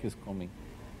 the mic is coming.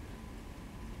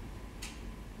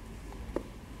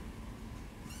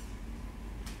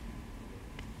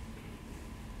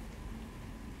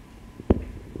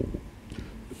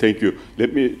 Thank you.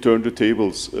 Let me turn the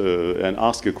tables and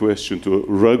ask a question to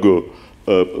Raghu.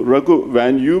 Raghu,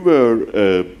 when you were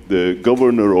the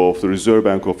governor of the Reserve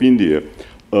Bank of India,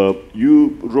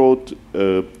 you wrote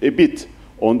a bit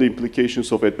on the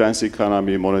implications of advanced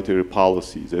economy monetary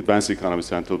policies, advanced economy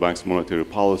central banks monetary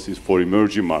policies for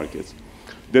emerging markets.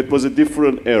 That was a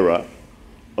different era.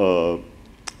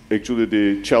 Actually,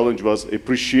 the challenge was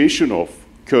appreciation of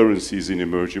currencies in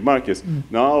emerging markets.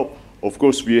 Now, of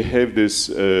course, we have this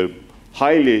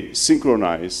highly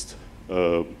synchronized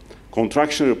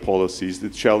contractionary policies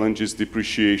that challenges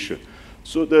depreciation.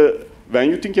 So when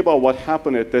you think about what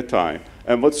happened at that time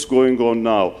and what's going on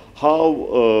now,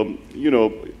 how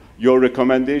your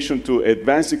recommendation to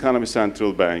advanced economy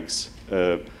central banks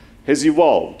has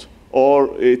evolved,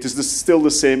 or it is still the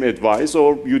same advice,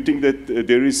 or you think that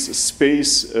there is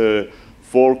space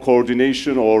for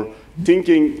coordination or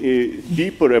thinking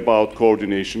deeper about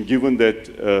coordination, given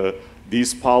that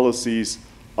these policies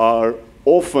are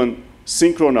often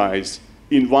synchronized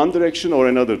in one direction or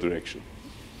another direction?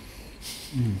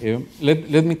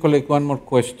 Let me collect one more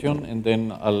question, and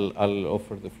then I'll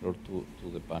offer the floor to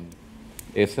the panel.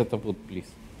 Setaput,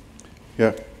 please.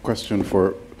 Yeah, question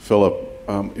for Philip.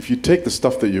 If you take the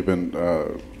stuff that you've been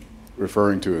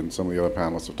referring to and some of the other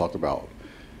panelists have talked about,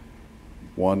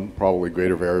 one, probably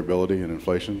greater variability in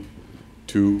inflation.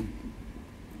 Two,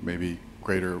 maybe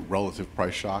greater relative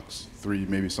price shocks. Three,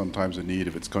 maybe sometimes a need,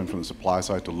 if it's coming from the supply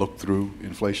side, to look through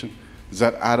inflation. Does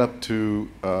that add up to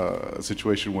a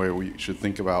situation where we should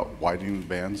think about widening the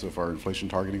bands of our inflation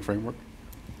targeting framework?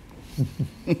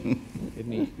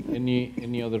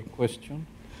 Any other question?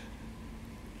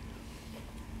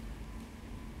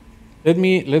 Let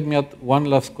me add one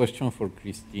last question for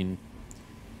Christine.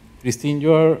 Christine,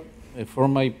 you are,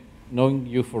 from my knowing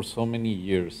you for so many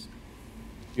years,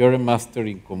 you are a master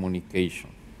in communication.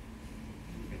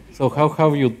 So how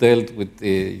have you dealt with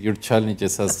your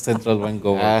challenges as central bank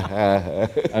governor?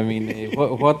 I mean,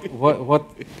 what,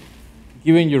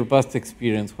 given your past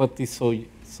experience, what is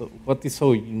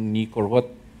so unique, or what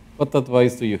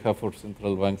advice do you have for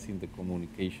central banks in the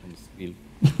communications field?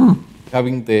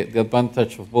 Having the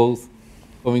advantage of both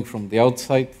coming from the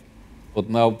outside, but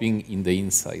now being in the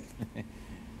inside.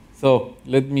 So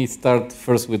let me start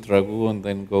first with Raghu and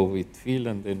then go with Phil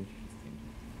and then.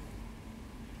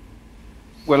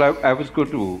 Well, I was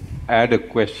going to add a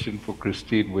question for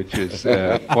Christine, which is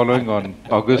following on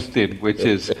Agustín, which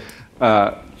is,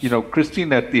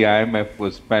 Christine at the IMF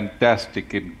was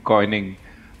fantastic in coining,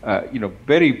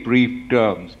 very brief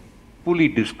terms, fully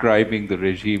describing the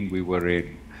regime we were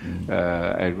in.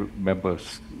 I remember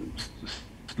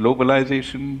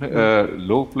globalization,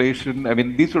 lowflation. I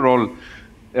mean, these are all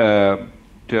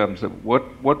terms of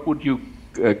what would you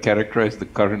characterize the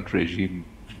current regime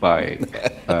by,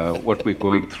 what we're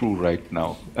going through right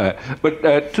now. But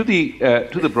to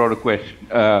the broader question,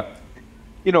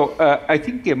 I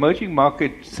think the emerging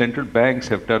market central banks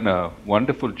have done a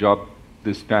wonderful job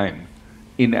this time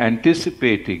in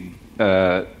anticipating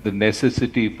the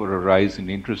necessity for a rise in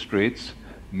interest rates.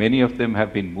 Many of them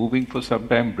have been moving for some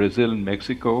time, Brazil and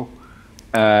Mexico.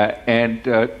 And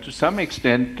to some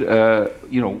extent,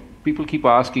 people keep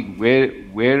asking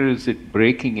where is it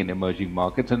breaking in emerging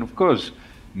markets? And of course,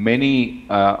 many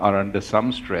are under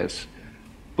some stress.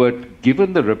 But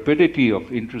given the rapidity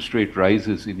of interest rate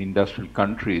rises in industrial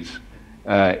countries,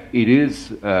 it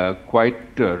is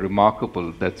quite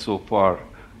remarkable that so far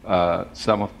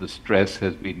some of the stress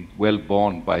has been well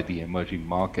borne by the emerging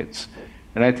markets.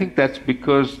 And I think that's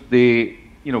because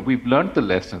we've learned the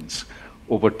lessons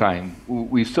over time.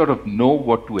 We sort of know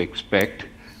what to expect.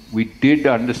 We did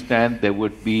understand there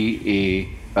would be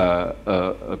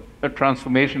a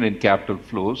transformation in capital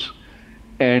flows,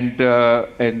 and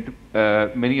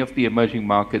many of the emerging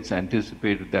markets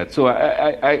anticipated that. So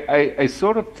I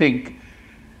sort of think,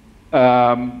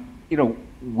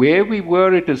 where we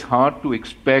were, it is hard to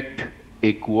expect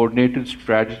a coordinated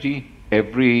strategy.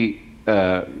 Every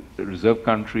reserve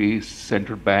country's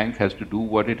central bank has to do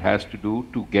what it has to do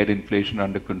to get inflation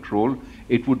under control.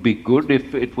 It would be good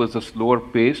if it was a slower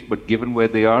pace, but given where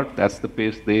they are, that's the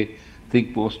pace they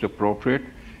think most appropriate.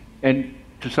 And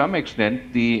to some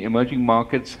extent, the emerging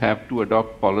markets have to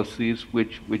adopt policies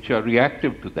which are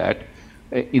reactive to that.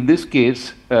 In this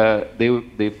case,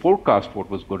 they forecast what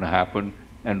was going to happen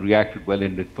and reacted well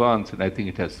in advance, and I think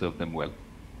it has served them well.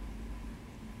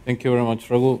 Thank you very much,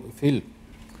 Raghu. Phil?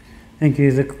 Thank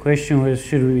you. The question was,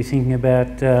 should we be thinking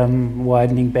about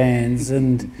widening bands?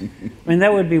 And I mean,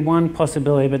 that would be one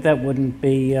possibility, but that wouldn't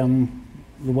be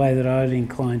the way that I'd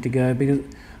incline to go, because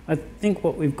I think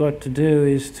what we've got to do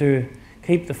is to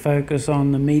keep the focus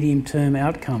on the medium-term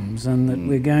outcomes, and that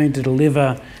we're going to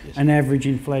deliver an average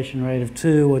inflation rate of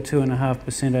 2 or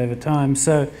 2.5% over time.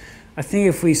 So I think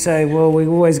if we say, well, we're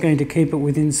always going to keep it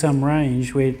within some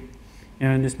range, we're,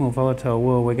 in this more volatile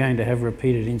world, we're going to have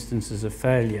repeated instances of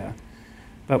failure.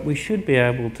 But we should be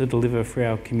able to deliver for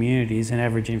our communities an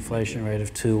average inflation rate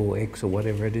of 2 or X or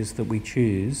whatever it is that we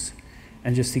choose,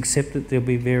 and just accept that there'll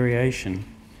be variation.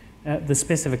 The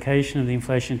specification of the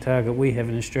inflation target we have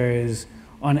in Australia is,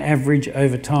 on average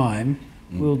over time,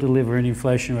 we'll deliver an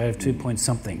inflation rate of 2 point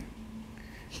something.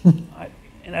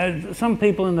 Some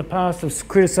people in the past have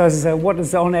criticised and said, what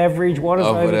is on average, what is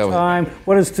over time,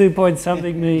 what does 2 point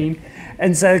something mean?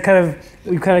 And so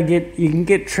you can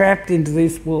get trapped into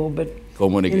this world, but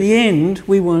in the end,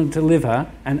 we want to deliver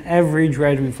an average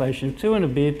rate of inflation of 2 and a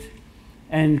bit,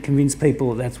 and convince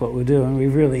people that that's what we'll do, and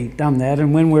we've really done that.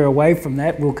 And when we're away from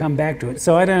that, we'll come back to it.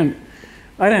 So I don't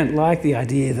like the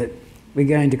idea that we're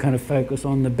going to kind of focus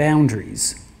on the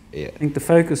boundaries. Yeah. I think the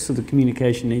focus of the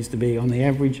communication needs to be on the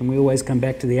average, and we always come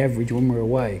back to the average when we're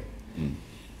away.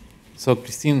 So,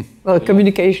 Christine. Well,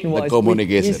 communication-wise,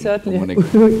 we certainly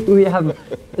we have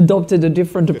adopted a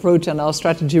different approach, and our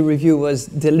strategy review was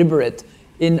deliberate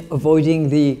in avoiding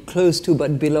the close to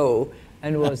but below,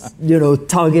 and was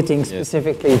targeting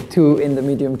specifically to in the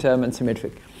medium term and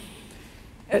symmetric.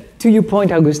 To your point,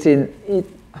 Agustín,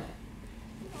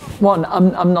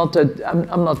 I'm not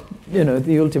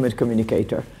the ultimate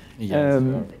communicator. Yes,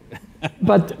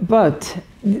 but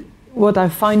what I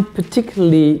find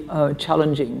particularly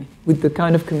challenging with the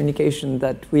kind of communication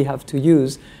that we have to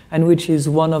use, and which is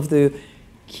one of the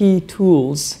key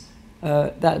tools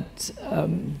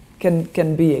can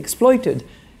be exploited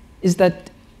is that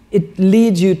it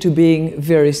leads you to being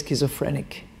very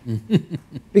schizophrenic.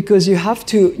 Because you have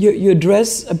to, you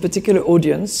address a particular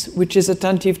audience which is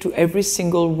attentive to every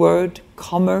single word,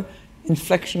 comma,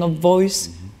 inflection of voice,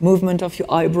 movement of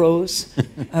your eyebrows,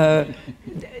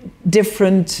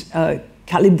 different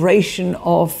calibration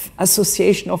of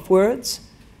association of words.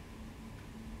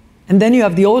 And then you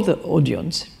have the other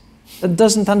audience that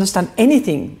doesn't understand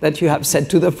anything that you have said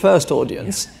to the first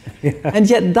audience. And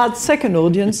yet that second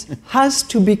audience has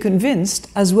to be convinced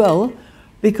as well,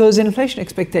 because inflation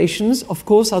expectations, of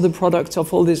course, are the products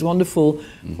of all these wonderful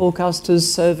forecasters,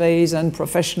 surveys, and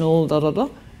professional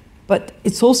but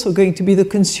it's also going to be the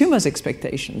consumer's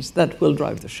expectations that will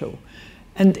drive the show.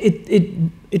 And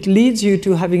it leads you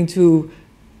to having to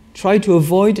try to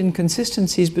avoid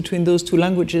inconsistencies between those two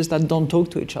languages that don't talk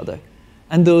to each other,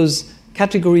 and those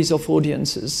categories of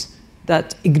audiences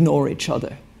that ignore each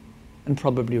other, and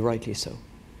probably rightly so.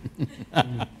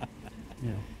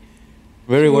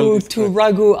 Very well. To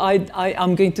Raghu,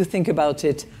 I'm going to think about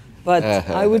it, but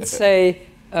I would say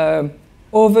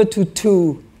over to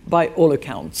 2 by all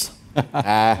accounts.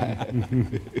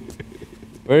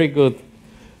 Very good.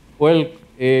 Well,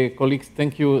 colleagues,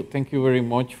 thank you very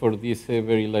much for this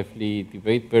very lively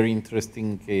debate, very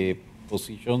interesting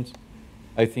positions.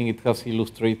 I think it has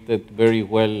illustrated very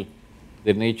well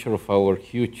the nature of our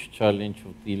huge challenge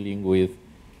of dealing with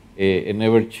an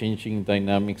ever-changing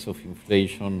dynamics of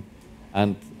inflation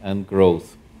and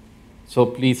growth. So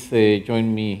please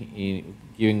join me in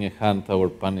giving a hand to our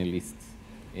panelists.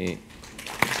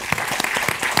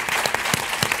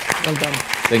 Well done.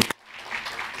 Thank you.